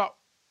kind of, like,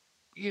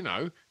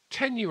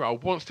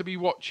 10-year-old wants to be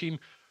watching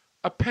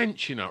a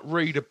pensioner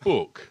read a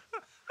book?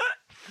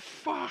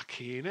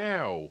 Fucking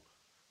hell.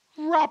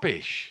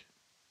 Rubbish.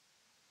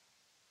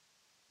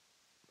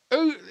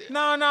 Who, No,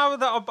 I'm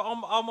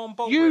on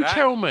board with you that.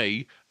 tell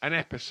me an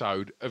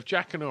episode of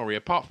Jack and Ori,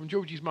 apart from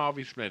Georgie's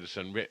Marvellous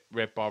Medicine,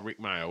 read by Rick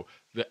Mail,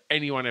 that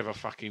anyone ever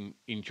fucking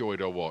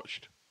enjoyed or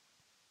watched.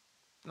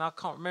 No, I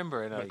can't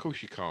remember it. Of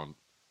course you can't.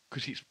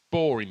 Because it's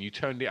boring. You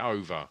turned it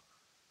over.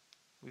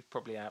 We've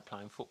probably out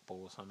playing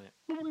football or something.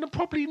 Well, no,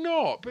 probably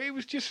not. But it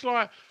was just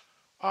like,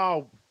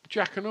 oh,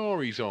 Jack and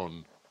Ori's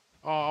on.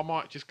 Oh, I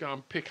might just go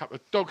and pick up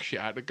the dog shit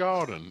out of the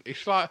garden.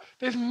 It's like,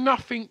 there's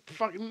nothing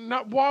fucking...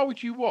 No, why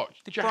would you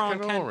watch Did Jack Brian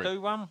and Kent Ori?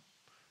 do one?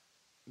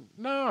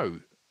 No.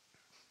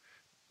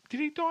 Did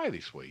he die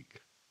this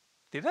week?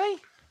 Did he?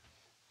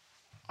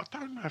 I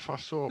don't know if I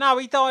saw... No,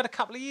 he died a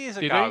couple of years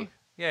Did ago. he?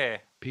 Yeah.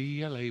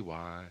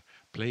 P-L-A-Y,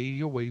 play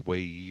away,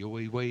 way,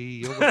 away,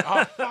 way, away.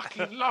 I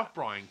fucking love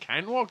Brian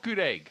Kent. What a good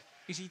egg.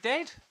 Is he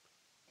dead?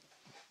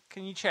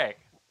 Can you check?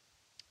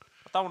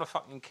 I don't want to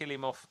fucking kill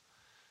him off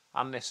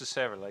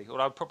unnecessarily.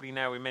 Although probably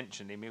now we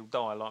mentioned him, he'll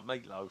die like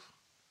Meatloaf.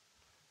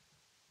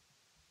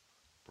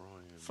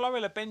 Brian.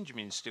 Florilla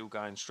Benjamin's still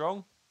going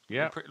strong.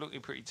 Yeah.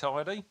 Looking pretty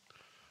tidy.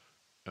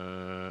 He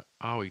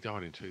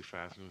died in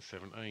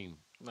 2017.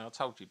 No, I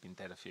told you he'd been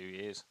dead a few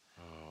years.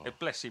 Oh. A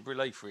blessed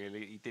relief,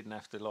 really. He didn't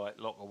have to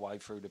lock away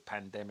through the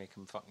pandemic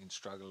and fucking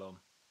struggle on.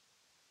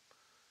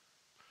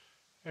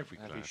 Every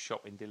Have glad. his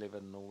shopping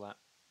delivered and all that.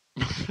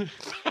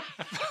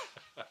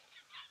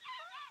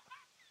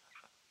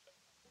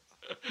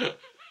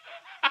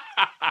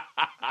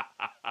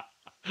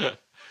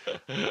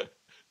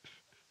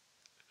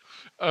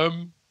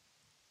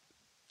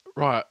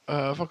 Right,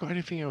 have I got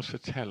anything else for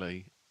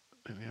telly?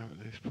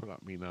 Let's pull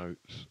up my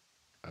notes.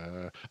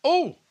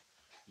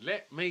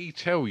 Let me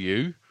tell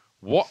you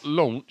what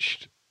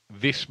launched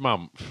this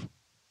month.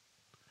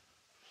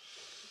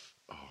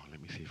 Oh,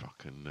 let me see if I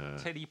can...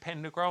 Teddy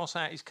Pendergrass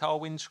out his car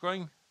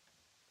windscreen.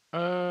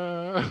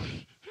 No.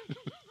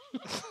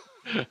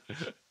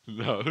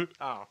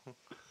 Oh.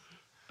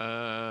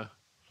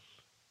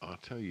 I'll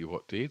tell you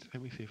what did.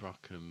 Let me see if I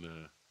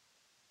can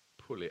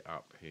pull it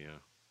up here.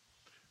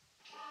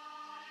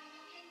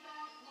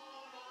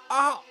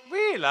 Oh,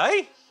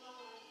 really?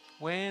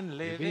 When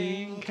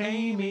living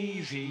came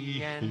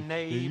easy and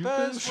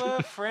neighbours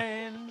were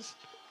friends,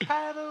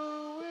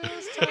 paddle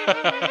wheels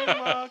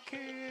turning while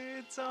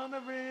kids on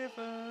the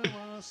river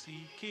were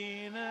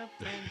seeking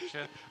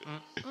adventure.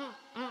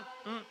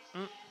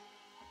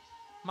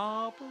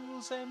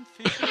 Marbles and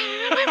fishing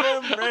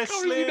and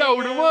wrestling. You know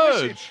all the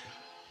words.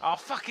 I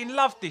fucking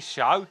loved this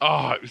show.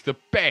 Oh, it was the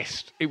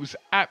best. It was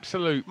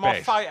absolute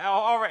best.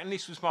 I reckon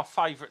this was my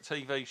favourite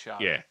TV show.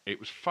 Yeah, it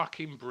was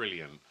fucking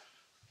brilliant.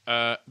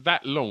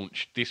 That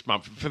launched this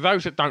month. For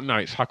those that don't know,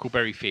 it's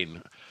Huckleberry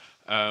Finn.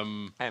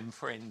 And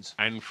Friends.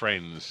 And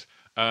Friends.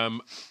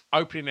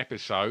 Opening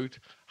episode,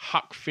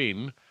 Huck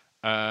Finn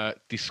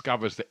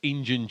discovers that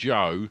Injun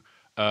Joe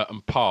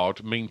and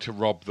Pard mean to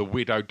rob the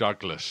widow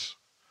Douglas.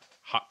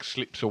 Huck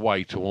slips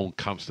away to warn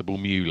Constable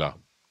Mueller.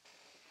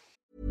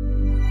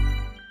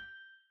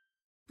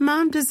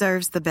 Mom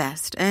deserves the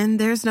best, and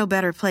there's no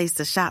better place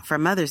to shop for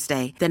Mother's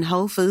Day than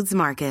Whole Foods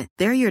Market.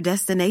 They're your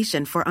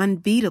destination for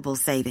unbeatable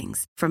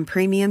savings, from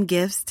premium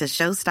gifts to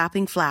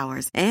show-stopping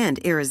flowers and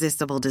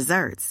irresistible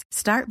desserts.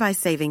 Start by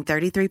saving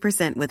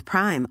 33% with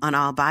Prime on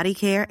all body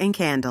care and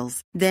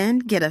candles. Then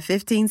get a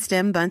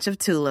 15-stem bunch of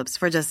tulips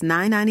for just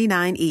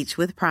 $9.99 each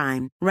with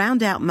Prime.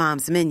 Round out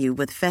Mom's menu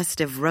with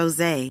festive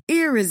rosé,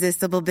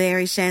 irresistible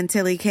berry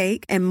chantilly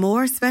cake, and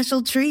more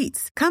special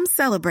treats. Come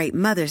celebrate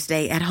Mother's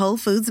Day at Whole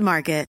Foods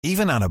Market.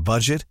 Even on a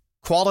budget,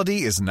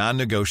 quality is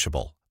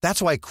non-negotiable.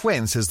 That's why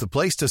Quince is the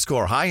place to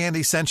score high-end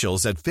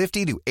essentials at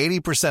 50 to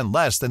 80%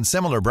 less than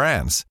similar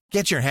brands.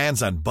 Get your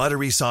hands on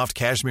buttery soft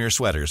cashmere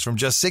sweaters from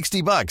just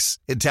 $60,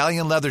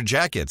 Italian leather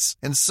jackets,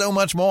 and so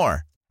much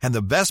more. And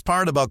the best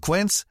part about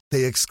Quince,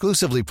 they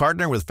exclusively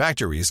partner with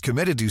factories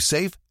committed to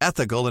safe,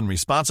 ethical, and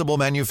responsible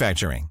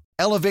manufacturing.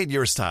 Elevate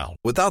your style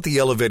without the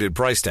elevated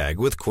price tag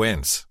with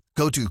Quince.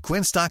 Go to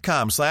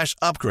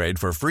quince.com/upgrade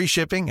for free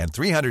shipping and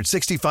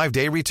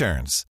 365-day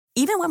returns.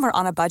 Even when we're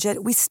on a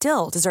budget, we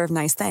still deserve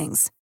nice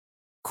things.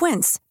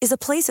 Quince is a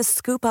place to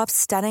scoop up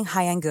stunning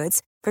high-end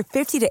goods for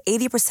 50 to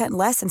 80%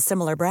 less than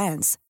similar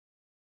brands.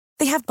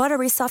 They have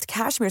buttery soft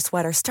cashmere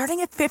sweaters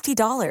starting at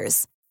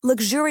 $50,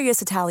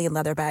 luxurious Italian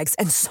leather bags,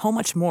 and so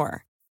much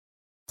more.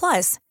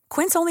 Plus,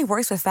 Quince only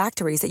works with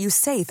factories that use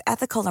safe,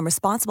 ethical, and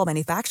responsible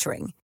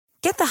manufacturing.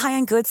 Get the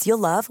high-end goods you'll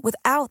love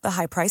without the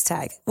high price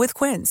tag with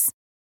Quince.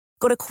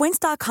 Go to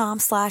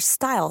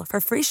quince.com/style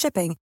for free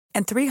shipping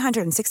and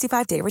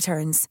 365-day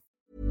returns.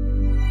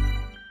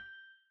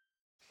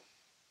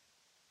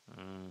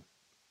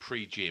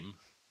 Pre-Jim.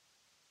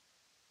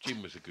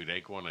 Jim was a good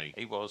egg, wasn't he?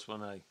 He was,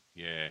 wasn't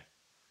he? Yeah.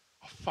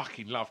 I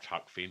fucking loved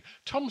Huck Finn.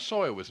 Tom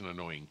Sawyer was an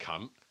annoying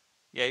cunt.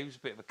 Yeah, he was a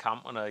bit of a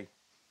cunt, wasn't he?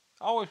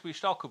 I always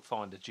wished I could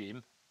find a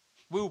Jim.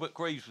 Wilbert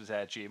Greaves was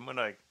our Jim,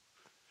 wasn't he?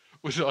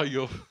 Was I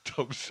your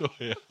Tom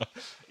Sawyer?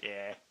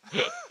 Yeah.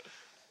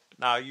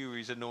 No, you were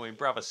his annoying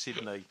brother,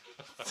 Sydney.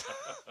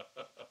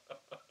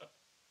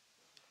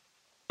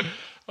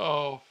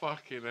 Oh,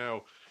 fucking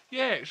hell.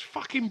 Yeah, it's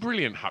fucking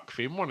brilliant, Huck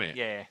Finn, wasn't it?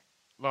 Yeah.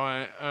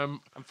 Like, And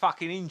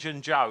fucking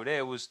Injun Joe,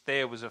 there was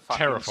a fucking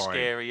terrifying.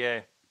 scary,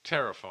 yeah.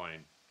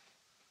 Terrifying.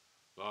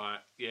 Like,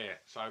 yeah,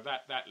 so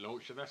that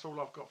launched, and that's all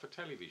I've got for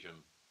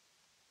television.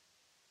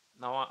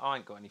 No, I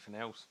ain't got anything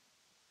else.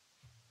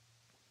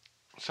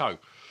 So,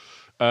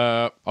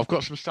 I've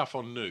got some stuff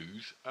on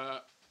news.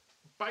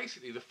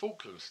 Basically, the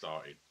Falklands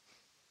started.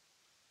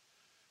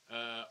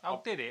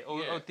 Did it?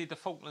 Or, yeah. or did the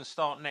Falklands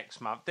start next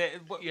month?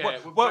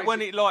 Well,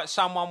 When it like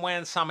someone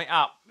wearing something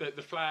up? The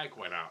flag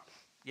went up.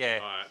 Yeah.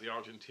 The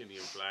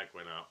Argentinian flag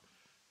went up.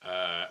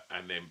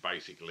 And then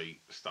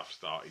basically stuff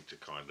started to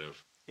kind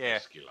of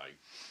escalate.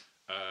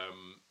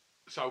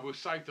 So we'll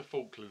save the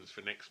Falklands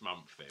for next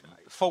month then.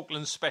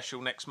 Falklands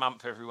special next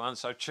month, everyone.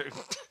 So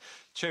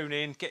tune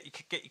in, get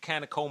your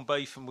can of corned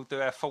beef, and we'll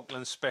do our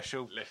Falklands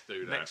special. Let's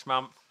do that next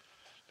month.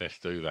 Let's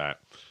do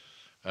that.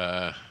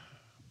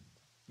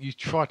 You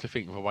try to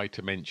think of a way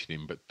to mention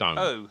him, but don't.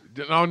 Oh.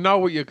 I know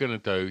what you're going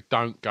to do.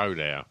 Don't go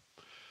there.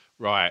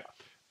 Right.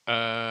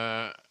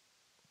 And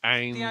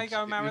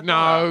Diego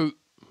Maradona.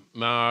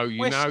 No,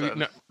 you Western.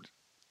 know. No.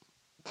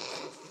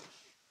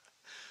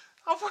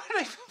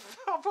 I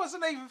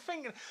wasn't even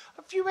thinking.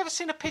 Have you ever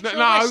seen a picture of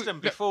No, Western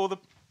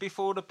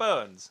before the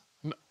burns?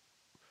 No.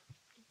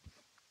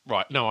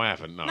 Right, no, I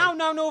haven't. No,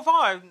 No, nor have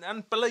I.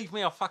 And believe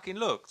me, I fucking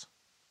looked.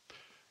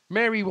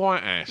 Mary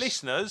Whiteass.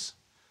 Listeners,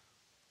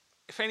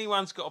 if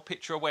anyone's got a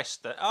picture of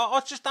Western,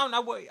 I just don't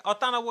know what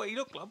he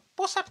looked like.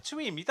 What's happened to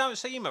him? You don't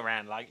see him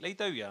around lately,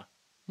 do you?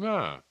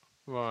 No,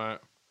 right.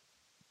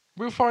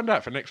 We'll find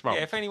out for next month.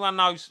 Yeah, if anyone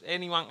knows,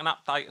 anyone can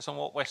update us on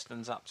what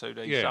Western's up to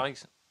these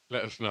days.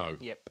 Let us know.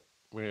 Yep.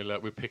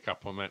 We'll pick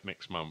up on that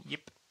next month.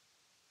 Yep.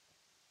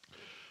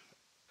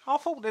 I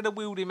thought they'd have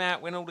wheeled him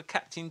out when all the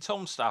Captain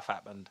Tom stuff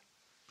happened.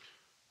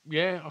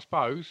 Yeah, I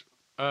suppose.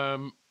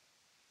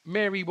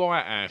 Mary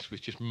Whiteass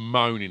was just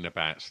moaning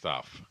about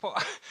stuff.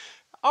 But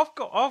I've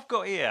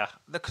got here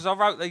because I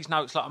wrote these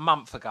notes like a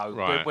month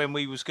ago when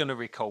we was going to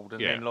record,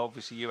 and then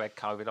obviously you had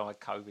COVID, I had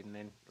COVID, and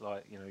then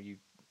you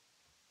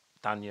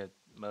done your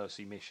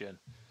mercy mission.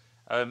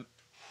 And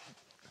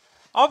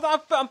by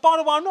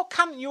the way, I'm not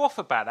cutting you off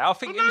about that. I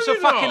think it was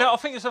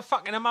a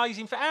fucking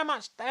amazing thing. How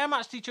much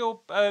did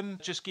your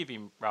Just Give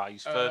Him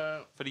raise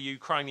for the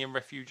Ukrainian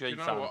refugee you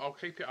know fund? what? I'll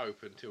keep it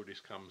open until this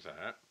comes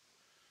out.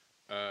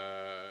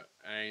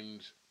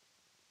 And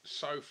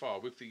so far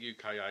with the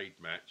UK aid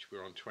match,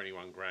 we're on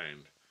 21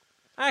 grand.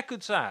 How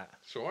good's that?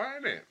 It's all right,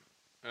 isn't it?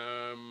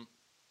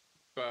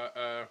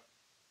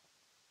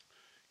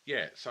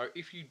 Yeah. So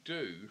if you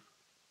do.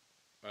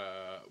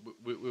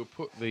 We'll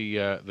put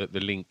the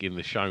link in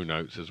the show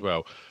notes as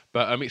well.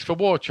 But it's for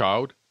War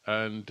Child,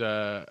 and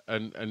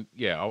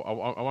yeah,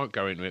 I won't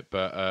go into it.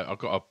 But I've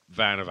got a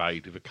van of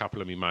aid with a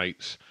couple of my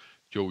mates,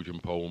 George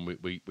and Paul, and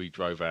we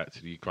drove out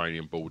to the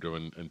Ukrainian border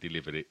and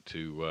delivered it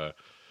to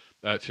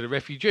the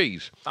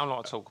refugees. Don't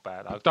like to talk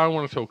about it. Don't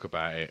want to talk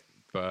about it.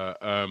 But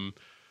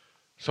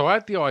so I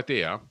had the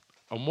idea,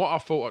 and what I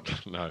thought,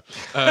 no,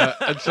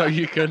 and so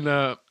you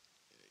can.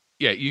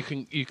 Yeah, you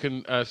can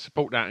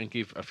support that and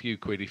give a few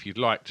quid if you'd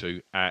like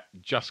to at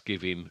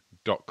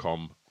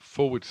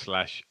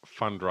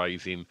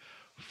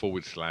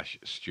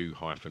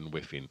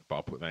justgiving.com/fundraising/Stu-Whiffin. But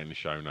I'll put that in the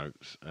show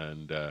notes.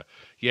 And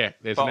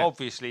there's. But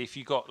obviously, if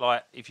you got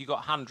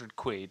 100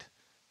 quid,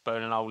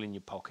 burn a hole in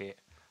your pocket,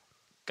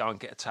 go and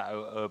get a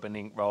tattoo at Urban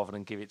Ink rather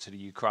than give it to the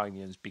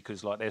Ukrainians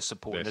because they're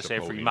supporting us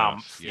every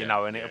month,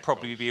 and it'll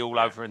probably be all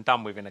over and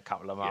done within a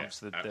couple of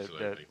months.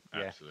 Absolutely.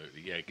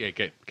 Yeah,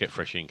 get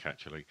fresh ink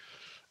actually.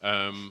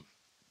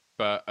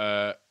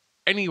 But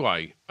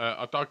anyway,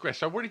 I digress.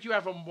 So, what did you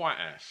have on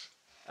Whiteass?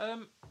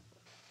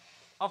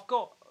 I've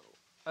got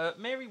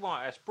Mary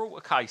Whiteass brought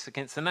a case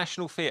against the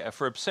National Theatre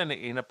for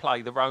obscenity in a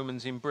play, The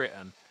Romans in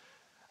Britain,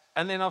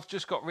 and then I've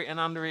just got written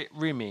under it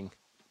rimming.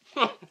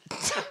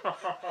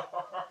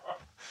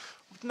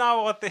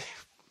 No idea.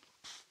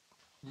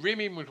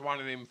 Rimming was one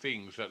of them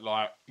things that,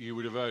 you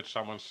would have heard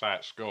someone say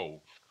at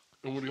school,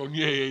 and would have gone,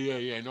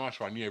 yeah,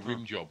 nice one,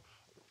 rim job,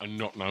 and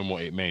not known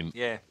what it meant.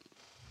 Yeah.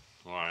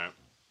 Right.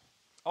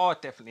 I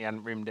definitely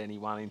hadn't rimmed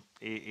anyone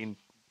in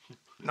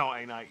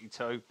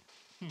 1982.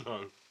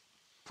 No.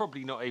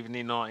 Probably not even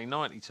in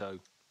 1992.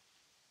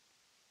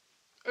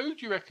 Who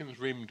do you reckon's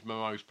rimmed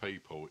most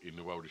people in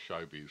the world of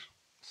showbiz?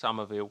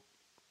 Somerville.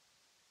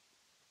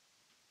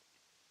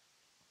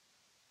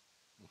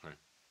 Okay.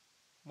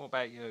 What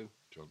about you?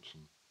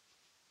 Johnson.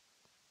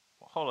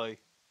 Holly.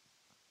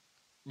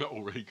 Not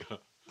Ulrika.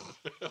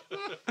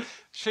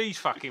 She's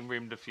fucking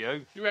rimmed a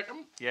few. You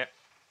reckon? Yeah.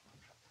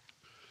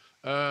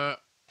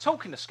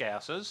 Talking to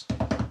Scousers,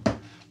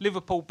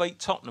 Liverpool beat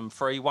Tottenham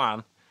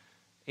 3-1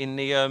 in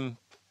the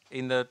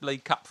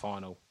League Cup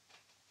final.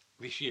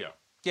 This year?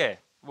 Yeah,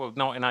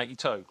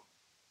 1982.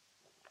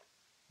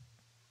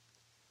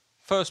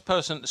 First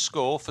person to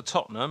score for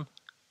Tottenham.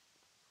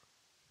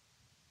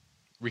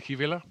 Ricky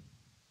Villa?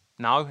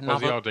 No,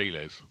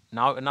 Ardiles?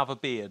 No, another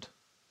beard.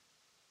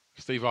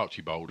 Steve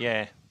Archibald?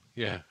 Yeah.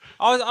 Yeah.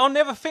 I'll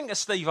never think of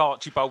Steve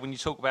Archibald when you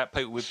talk about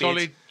people with solid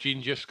beards.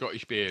 ginger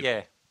Scottish beard.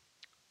 Yeah.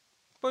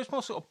 But it's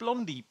more sort of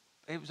blondie.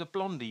 It was a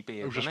blondie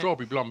beard. It was a wasn't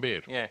strawberry blonde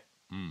beard. Yeah.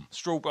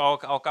 Strawberry.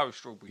 I'll go with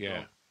strawberry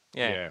blonde.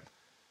 Yeah.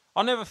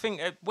 I never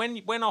think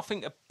when I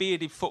think of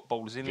bearded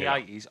footballers in the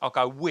 80s, I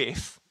go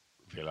with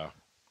Villa.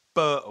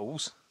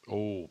 Birtles.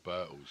 Oh,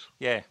 Birtles.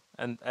 Yeah,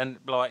 and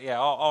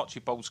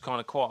Archibald's kind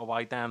of quite a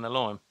way down the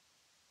line.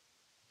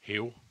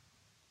 Hill.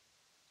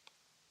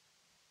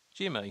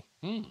 Jimmy.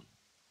 Didn't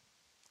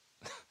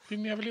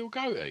he have a little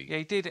goatee? Yeah,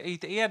 he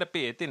did. He had a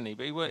beard, didn't he?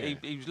 But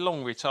he was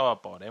long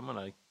retired by then,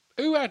 wasn't he?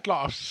 Who had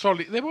like a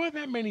solid... There weren't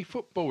that many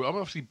footballers. I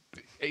mean, obviously,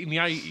 in the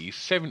 80s,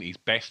 70s,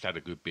 Best had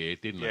a good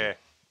beard, didn't Yeah. he?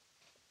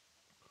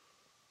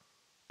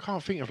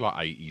 Can't think of like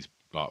 80s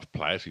like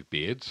players with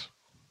beards.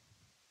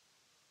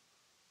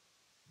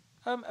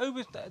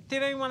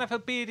 Did anyone have a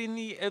beard in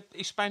the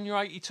Hispania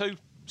 82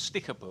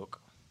 sticker book?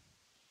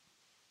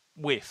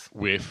 With.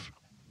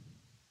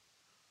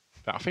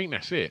 I think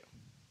that's it.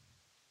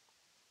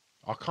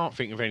 I can't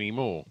think of any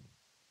more.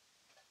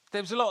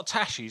 There was a lot of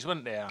Tashies,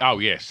 wasn't there? Oh,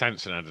 yeah.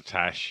 Sanson had a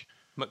tash.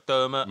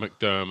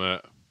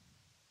 McDermott.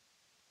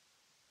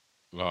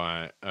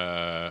 Like...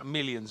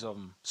 Millions of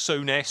them.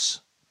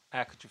 Souness.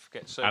 How could you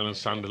forget Souness? Alan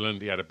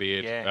Sunderland, he had a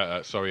beard.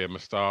 Yeah. A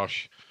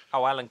moustache.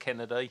 Oh, Alan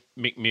Kennedy.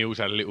 Mick Mills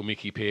had a little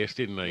Mickey Pierce,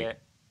 didn't he? Yeah.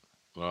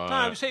 Like...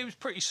 No, it was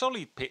pretty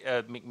solid,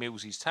 Mick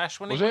Mills's tash.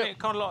 Was it?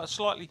 Kind of like a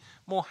slightly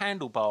more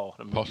handlebar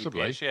than Possibly.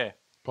 Mickey Pierce, yeah.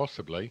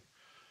 Possibly.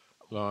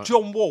 Like...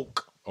 John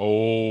Walk.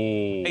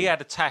 Oh. He had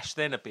a tash,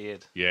 then a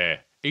beard. Yeah.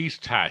 His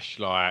tash,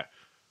 like...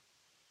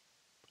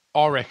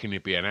 I reckon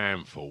he'd be an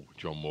handful,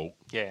 John Walk.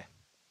 Yeah.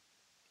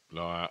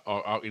 Like,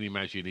 I can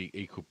imagine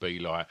he could be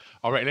like...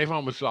 I reckon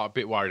everyone was like a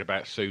bit worried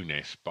about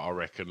Souness, but I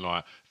reckon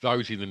like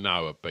those in the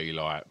know would be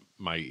like,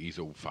 mate, he's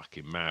all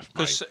fucking math,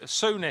 mate. Because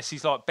Souness,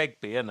 he's like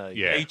Begbie, isn't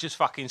he? Yeah. He just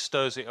fucking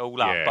stirs it all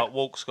up, but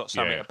Walk's got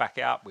something to back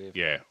it up with.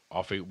 Yeah,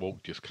 I think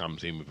Walk just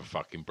comes in with a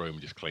fucking broom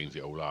and just cleans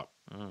it all up.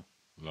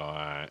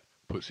 Like,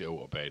 puts it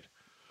all to bed.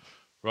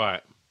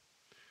 Right.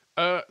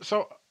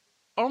 So,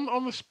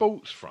 on the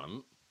sports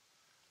front,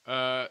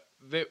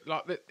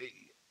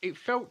 it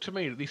felt to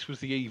me that this was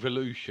the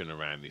evolution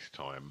around this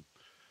time.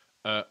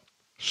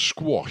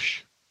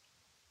 Squash.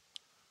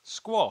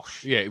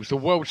 Squash? Yeah, it was the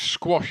World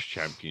Squash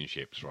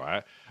Championships,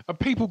 right? And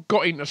people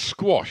got into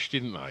squash,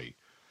 didn't they?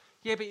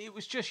 Yeah, but it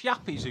was just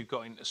yuppies who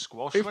got into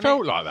squash. It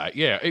felt like that,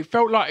 yeah. It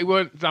felt like it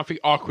weren't nothing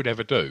I could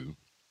ever do.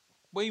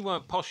 We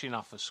weren't posh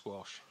enough for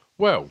squash.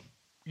 Well,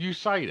 you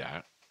say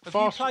that. Have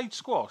you played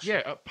squash?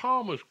 Yeah, at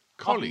Palmer's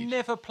College. I've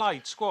never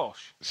played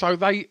squash. So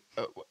they...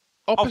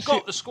 I've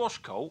got the squash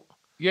court.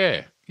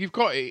 Yeah, you've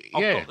got it,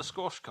 yeah. I've got the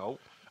squash court.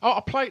 Oh,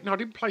 I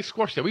didn't play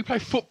squash there. We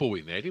played football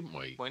in there, didn't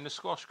we? Well, in the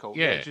squash court.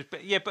 Yeah.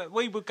 But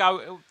we would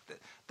go...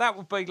 That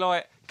would be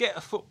like, get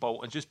a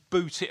football and just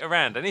boot it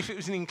around. And if it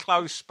was an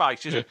enclosed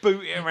space, just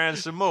boot it around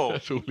some more.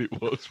 That's all it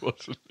was,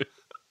 wasn't it?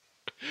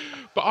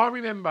 But I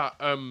remember,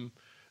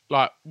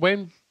 like,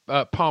 when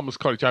Palmer's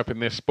College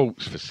opened their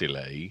sports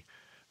facility,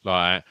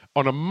 like,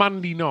 on a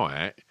Monday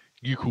night,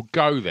 you could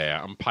go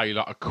there and pay,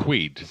 like,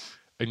 £1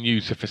 and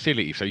use the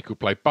facility. So you could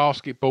play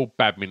basketball,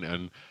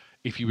 badminton.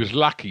 If you was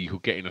lucky, you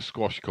could get in a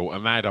squash court,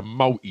 and they had a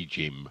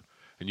multi-gym,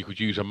 and you could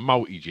use a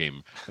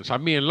multi-gym. And so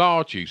me and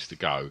Large used to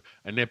go,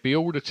 and there'd be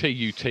all the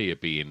TUT would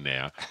be in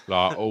there,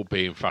 like all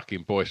being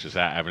fucking boisterous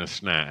out, having a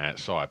snat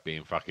outside,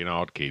 being fucking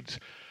hard kids.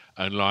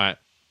 And like,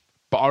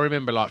 but I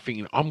remember like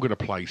thinking, I'm going to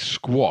play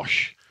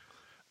squash.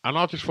 And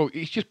I just thought,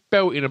 it's just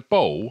belting a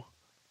ball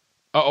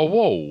at a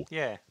wall.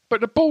 Yeah. But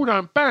the ball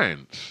don't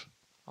bounce.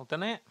 Oh,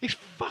 doesn't it? It's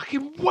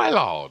fucking well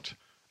hard.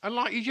 And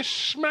like, you just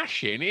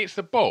smash it and it hits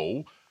the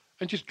ball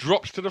and just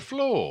drops to the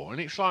floor.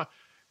 And it's like,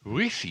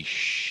 this is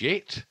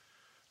shit.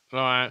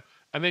 Like,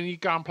 and then you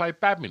go and play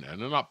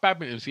badminton. And like,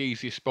 badminton's the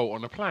easiest sport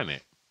on the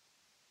planet.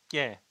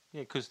 Yeah.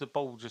 Yeah, because the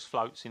ball just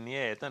floats in the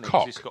air, doesn't it?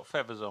 Cock. 'Cause it's got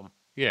feathers on.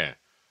 Yeah.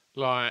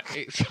 Like,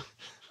 it's...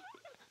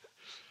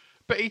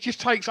 But it just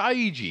takes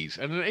ages.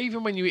 And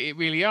even when you hit it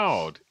really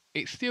hard,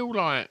 it's still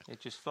like... It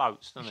just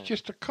floats, doesn't it? It's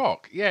just a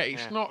cock. Yeah,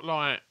 it's not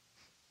like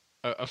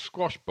a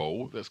squash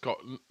ball that's got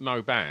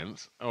no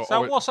bounce.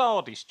 So what's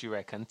hardest, do you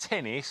reckon?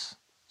 Tennis,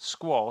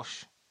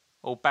 squash,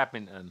 or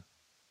badminton?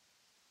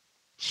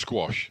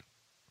 Squash.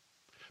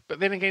 But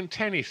then again,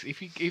 tennis,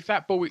 if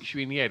that ball hits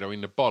you in the head or in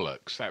the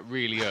bollocks, that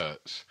really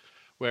hurts.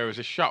 Whereas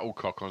a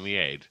shuttlecock on the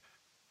head,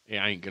 it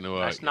ain't going to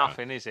hurt. That's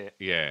nothing, is it?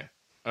 Yeah.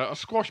 A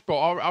squash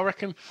ball, I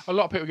reckon a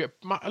lot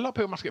of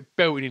people must get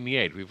belted in the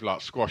head with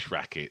like squash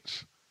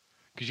rackets.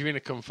 Because you're in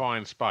a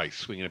confined space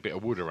swinging a bit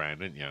of wood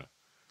around, aren't you?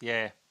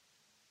 Yeah.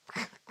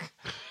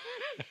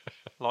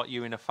 Like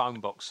you in a phone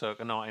box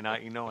circa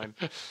 1989.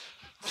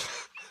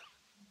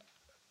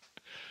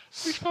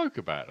 We spoke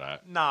about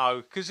that.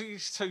 No, because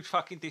it's too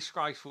fucking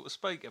disgraceful to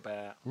speak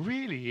about.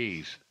 Really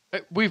is.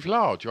 With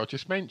Large, I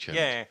just mentioned.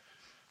 Yeah.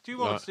 Do you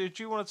want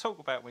to talk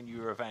about when you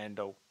were a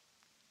vandal?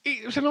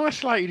 It was an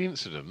isolated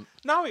incident.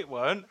 No, it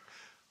weren't.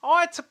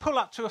 I had to pull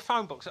up to a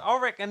phone box. I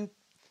reckon...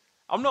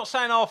 I'm not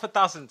saying half a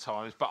dozen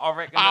times, but I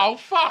reckon... Oh,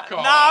 fuck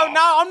off!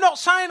 No, I'm not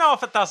saying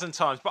half a dozen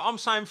times, but I'm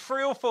saying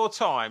 3 or 4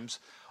 times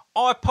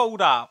I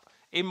pulled up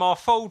in my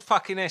Ford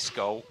fucking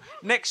Escort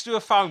next to a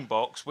phone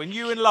box when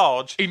you and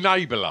Large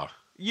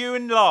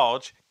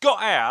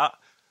got out,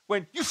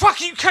 went, you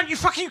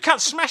cunt,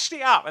 smashed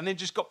it up, and then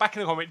just got back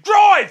in the car and went,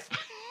 drive!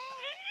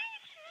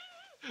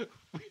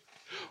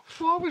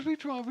 Why was we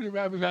driving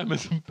around with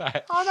Amazon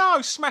bags? I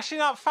know, smashing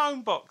up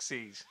phone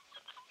boxes.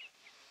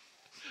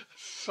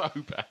 So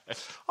bad.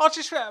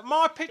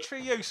 My picture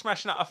of you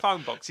smashing up a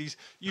phone box is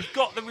you've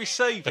got the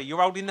receiver,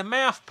 you're holding the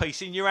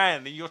mouthpiece in your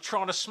hand, and you're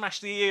trying to smash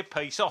the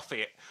earpiece off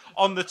it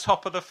on the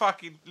top of the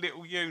fucking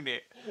little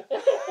unit.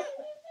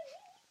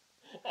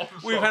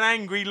 With an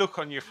angry look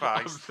on your face.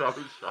 I'm so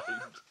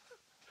ashamed.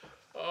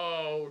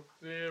 Oh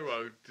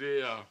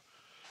dear.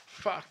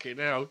 Fucking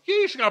hell. You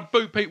used to go and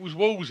boot people's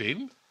walls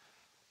in.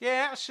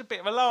 Yeah, that's a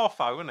bit of a laugh,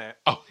 though, isn't it?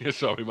 Oh, yeah,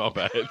 sorry, my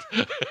bad.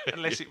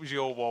 Unless it was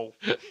your wall.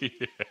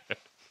 Yeah.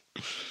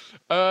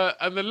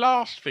 And the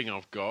last thing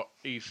I've got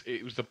is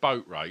it was the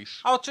boat race.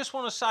 I just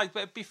want to say,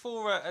 but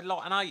before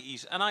like an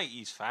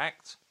 80s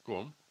fact.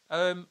 Go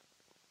on.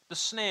 The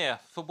snare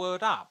for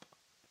Word Up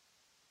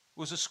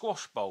was a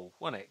squash ball,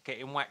 wasn't it?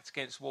 Getting whacked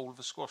against the wall of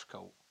a squash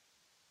court.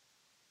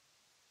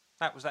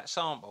 That was that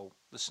sample,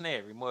 the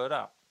snare in Word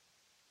Up.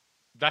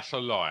 That's a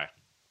lie.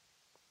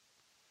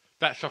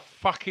 That's a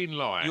fucking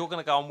lie. You're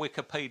going to go on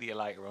Wikipedia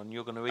later on.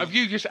 You're going to eat. Have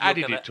you just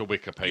added it to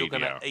Wikipedia? You're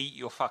going to eat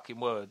your fucking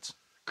words.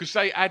 Because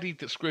they added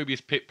that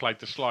Scroobius Pip played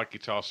the slide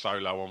guitar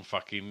solo on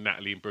fucking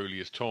Natalie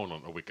Imbruglia's Torn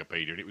onto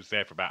Wikipedia, and it was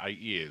there for about 8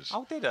 years.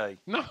 Oh, did he?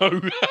 No.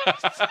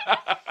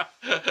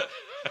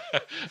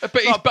 But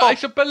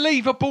it's a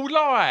believable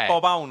lie.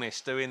 Bob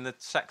Holness doing the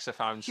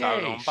saxophone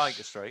solo on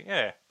Baker Street.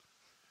 Yeah.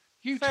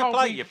 You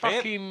told me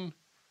fucking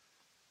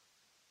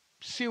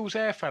Seal's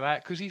hair fell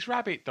out because his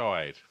rabbit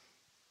died.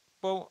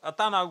 Well, I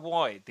don't know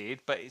why it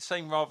did, but it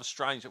seemed rather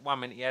strange that 1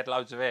 minute he had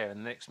loads of hair and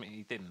the next minute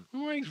he didn't.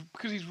 Well,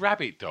 because his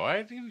rabbit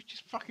died. He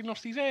just fucking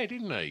lost his hair,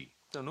 didn't he?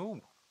 Don't know.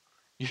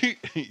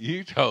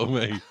 You told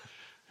me.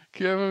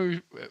 Can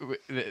you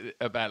remember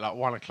about like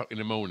 1 o'clock in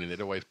the morning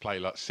they'd always play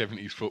like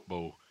 70s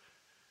football?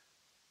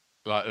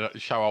 Like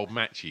show old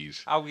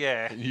matches. Oh,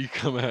 yeah. And you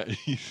come out and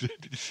you said,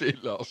 did you see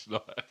it last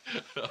night?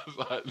 I was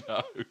like,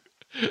 no.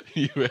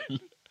 You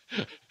went...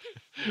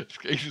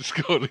 He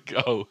scored a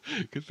goal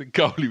because the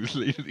goalie was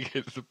leaning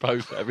against the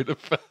post having a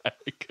fag.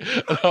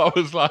 And I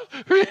was like,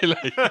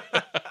 really? I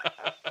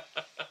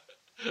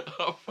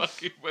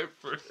fucking went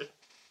for it.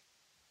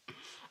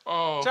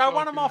 Oh, so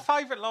one of my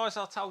favourite lies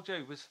I told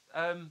you was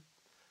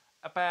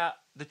about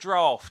the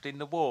draft in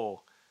the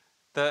war.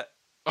 That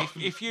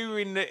if you were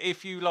in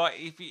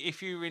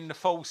the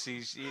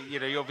forces,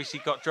 you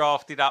obviously got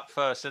drafted up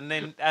first, and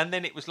then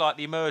it was like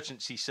the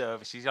emergency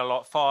services,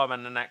 like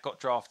firemen and that got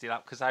drafted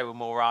up because they were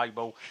more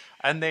able,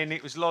 and then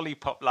it was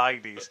lollipop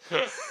ladies.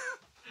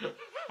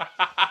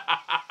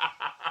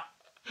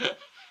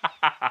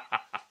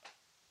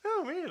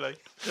 Oh, really?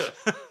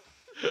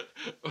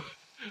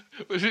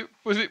 Was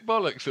it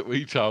bollocks that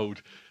we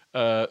told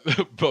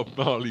that Bob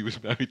Marley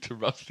was married to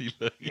Rusty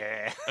Lee?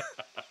 Yeah.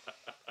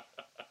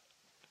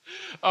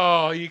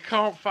 Oh, you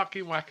can't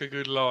fucking whack a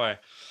good lie.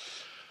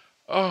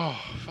 Oh,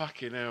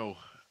 fucking hell.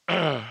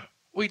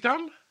 We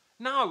done?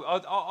 No,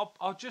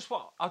 I just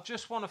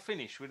want to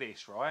finish with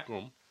this, right? Go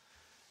on.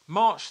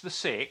 March the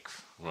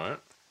 6th. Right.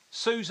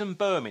 Susan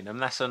Birmingham,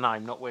 that's her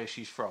name, not where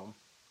she's from.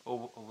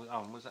 Or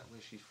was that where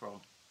she's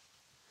from?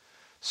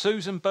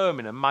 Susan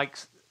Birmingham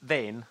makes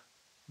then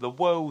the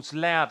world's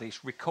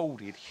loudest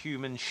recorded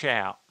human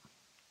shout.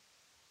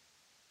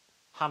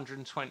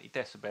 120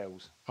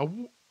 decibels.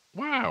 Oh,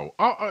 wow.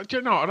 Do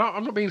you know,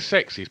 I'm not being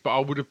sexist, but I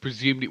would have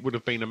presumed it would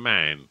have been a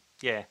man.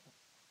 Yeah.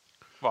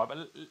 Right,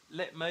 but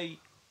let me...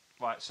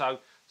 Right, so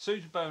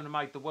Susan Birmingham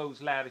made the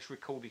world's loudest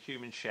recorded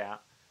human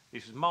shout.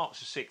 This was March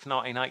the 6th,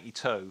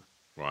 1982.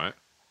 Right.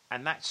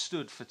 And that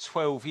stood for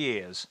 12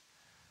 years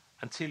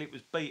until it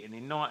was beaten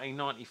in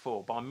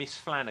 1994 by Miss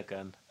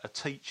Flanagan, a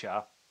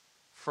teacher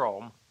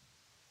from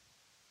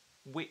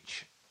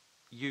which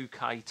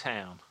UK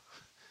town?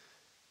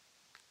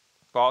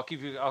 Right,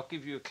 I'll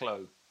give you a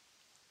clue.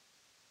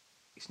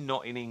 It's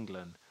not in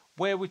England.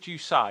 Where would you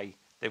say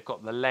they've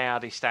got the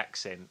loudest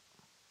accent?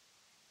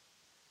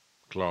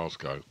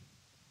 Glasgow.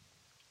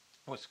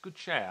 Well, it's a good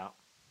shout.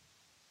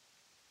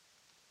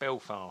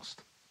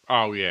 Belfast.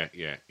 Oh, yeah.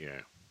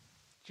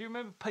 Do you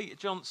remember Peter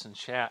Johnson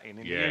shouting in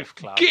the youth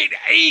club? Get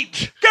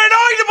eight! Get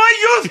out of my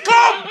youth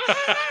club!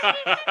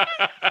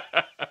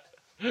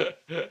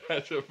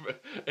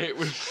 It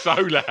was so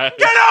loud.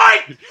 Get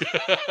out!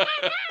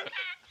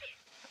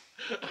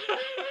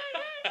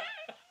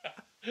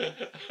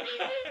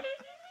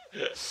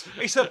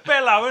 It's a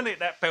bellow, isn't it,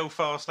 that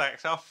Belfast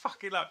accent? I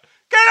fucking love it.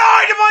 Get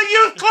out of my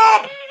youth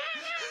club!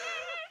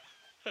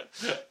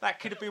 That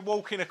could have been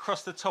walking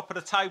across the top of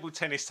the table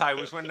tennis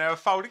tables when they were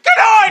folding. Get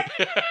out!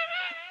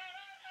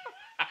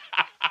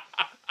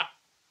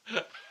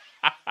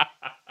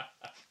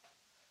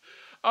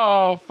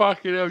 Oh,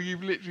 fucking hell,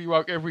 you've literally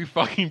woke every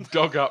fucking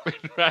dog up in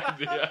around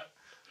here.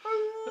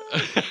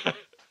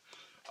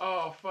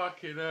 Oh,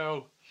 fucking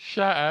hell.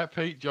 Shout out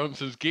Pete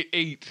Johnson's Get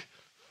Eat.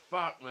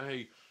 Fuck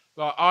me.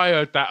 Like, I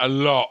heard that a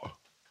lot.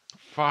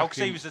 Oh,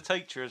 because he was a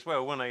teacher as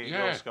well, wasn't he,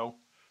 at your school?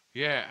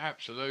 Yeah,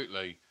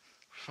 absolutely.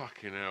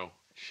 Fucking hell.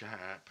 Shout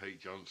out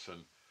Pete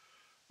Johnson.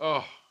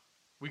 Oh,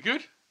 we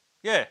good?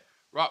 Yeah.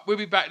 Right, we'll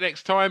be back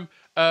next time.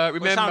 Remember,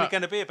 well, it's only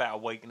going to be about a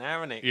week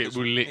now, isn't it? It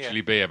will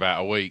literally be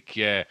about a week,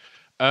 yeah.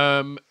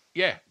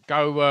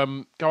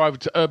 Go over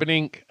to Urban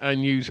Ink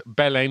and use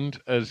Bellend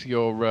as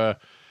your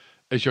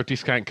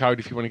discount code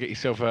if you want to get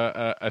yourself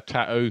a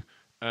tattoo.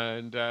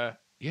 And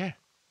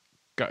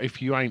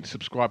if you ain't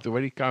subscribed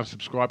already, go and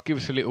subscribe. Give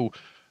us a little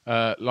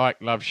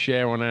like, love,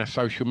 share on our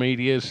social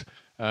medias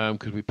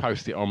because we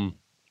post it on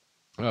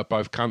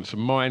both Cunts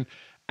and mine.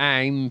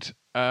 And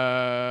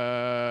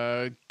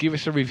give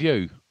us a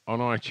review on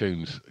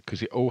iTunes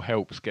because it all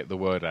helps get the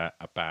word out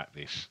about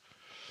this.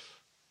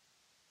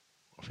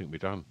 I think we're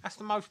done. That's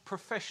the most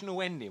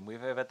professional ending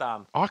we've ever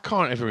done. I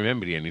can't ever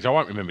remember the endings. I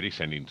won't remember this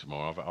ending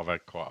tomorrow. I've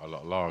had quite a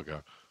lot of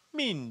lager.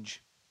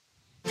 Minge.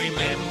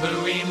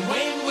 Remembering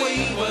when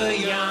we were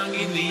young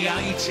in the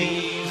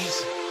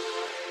 80s.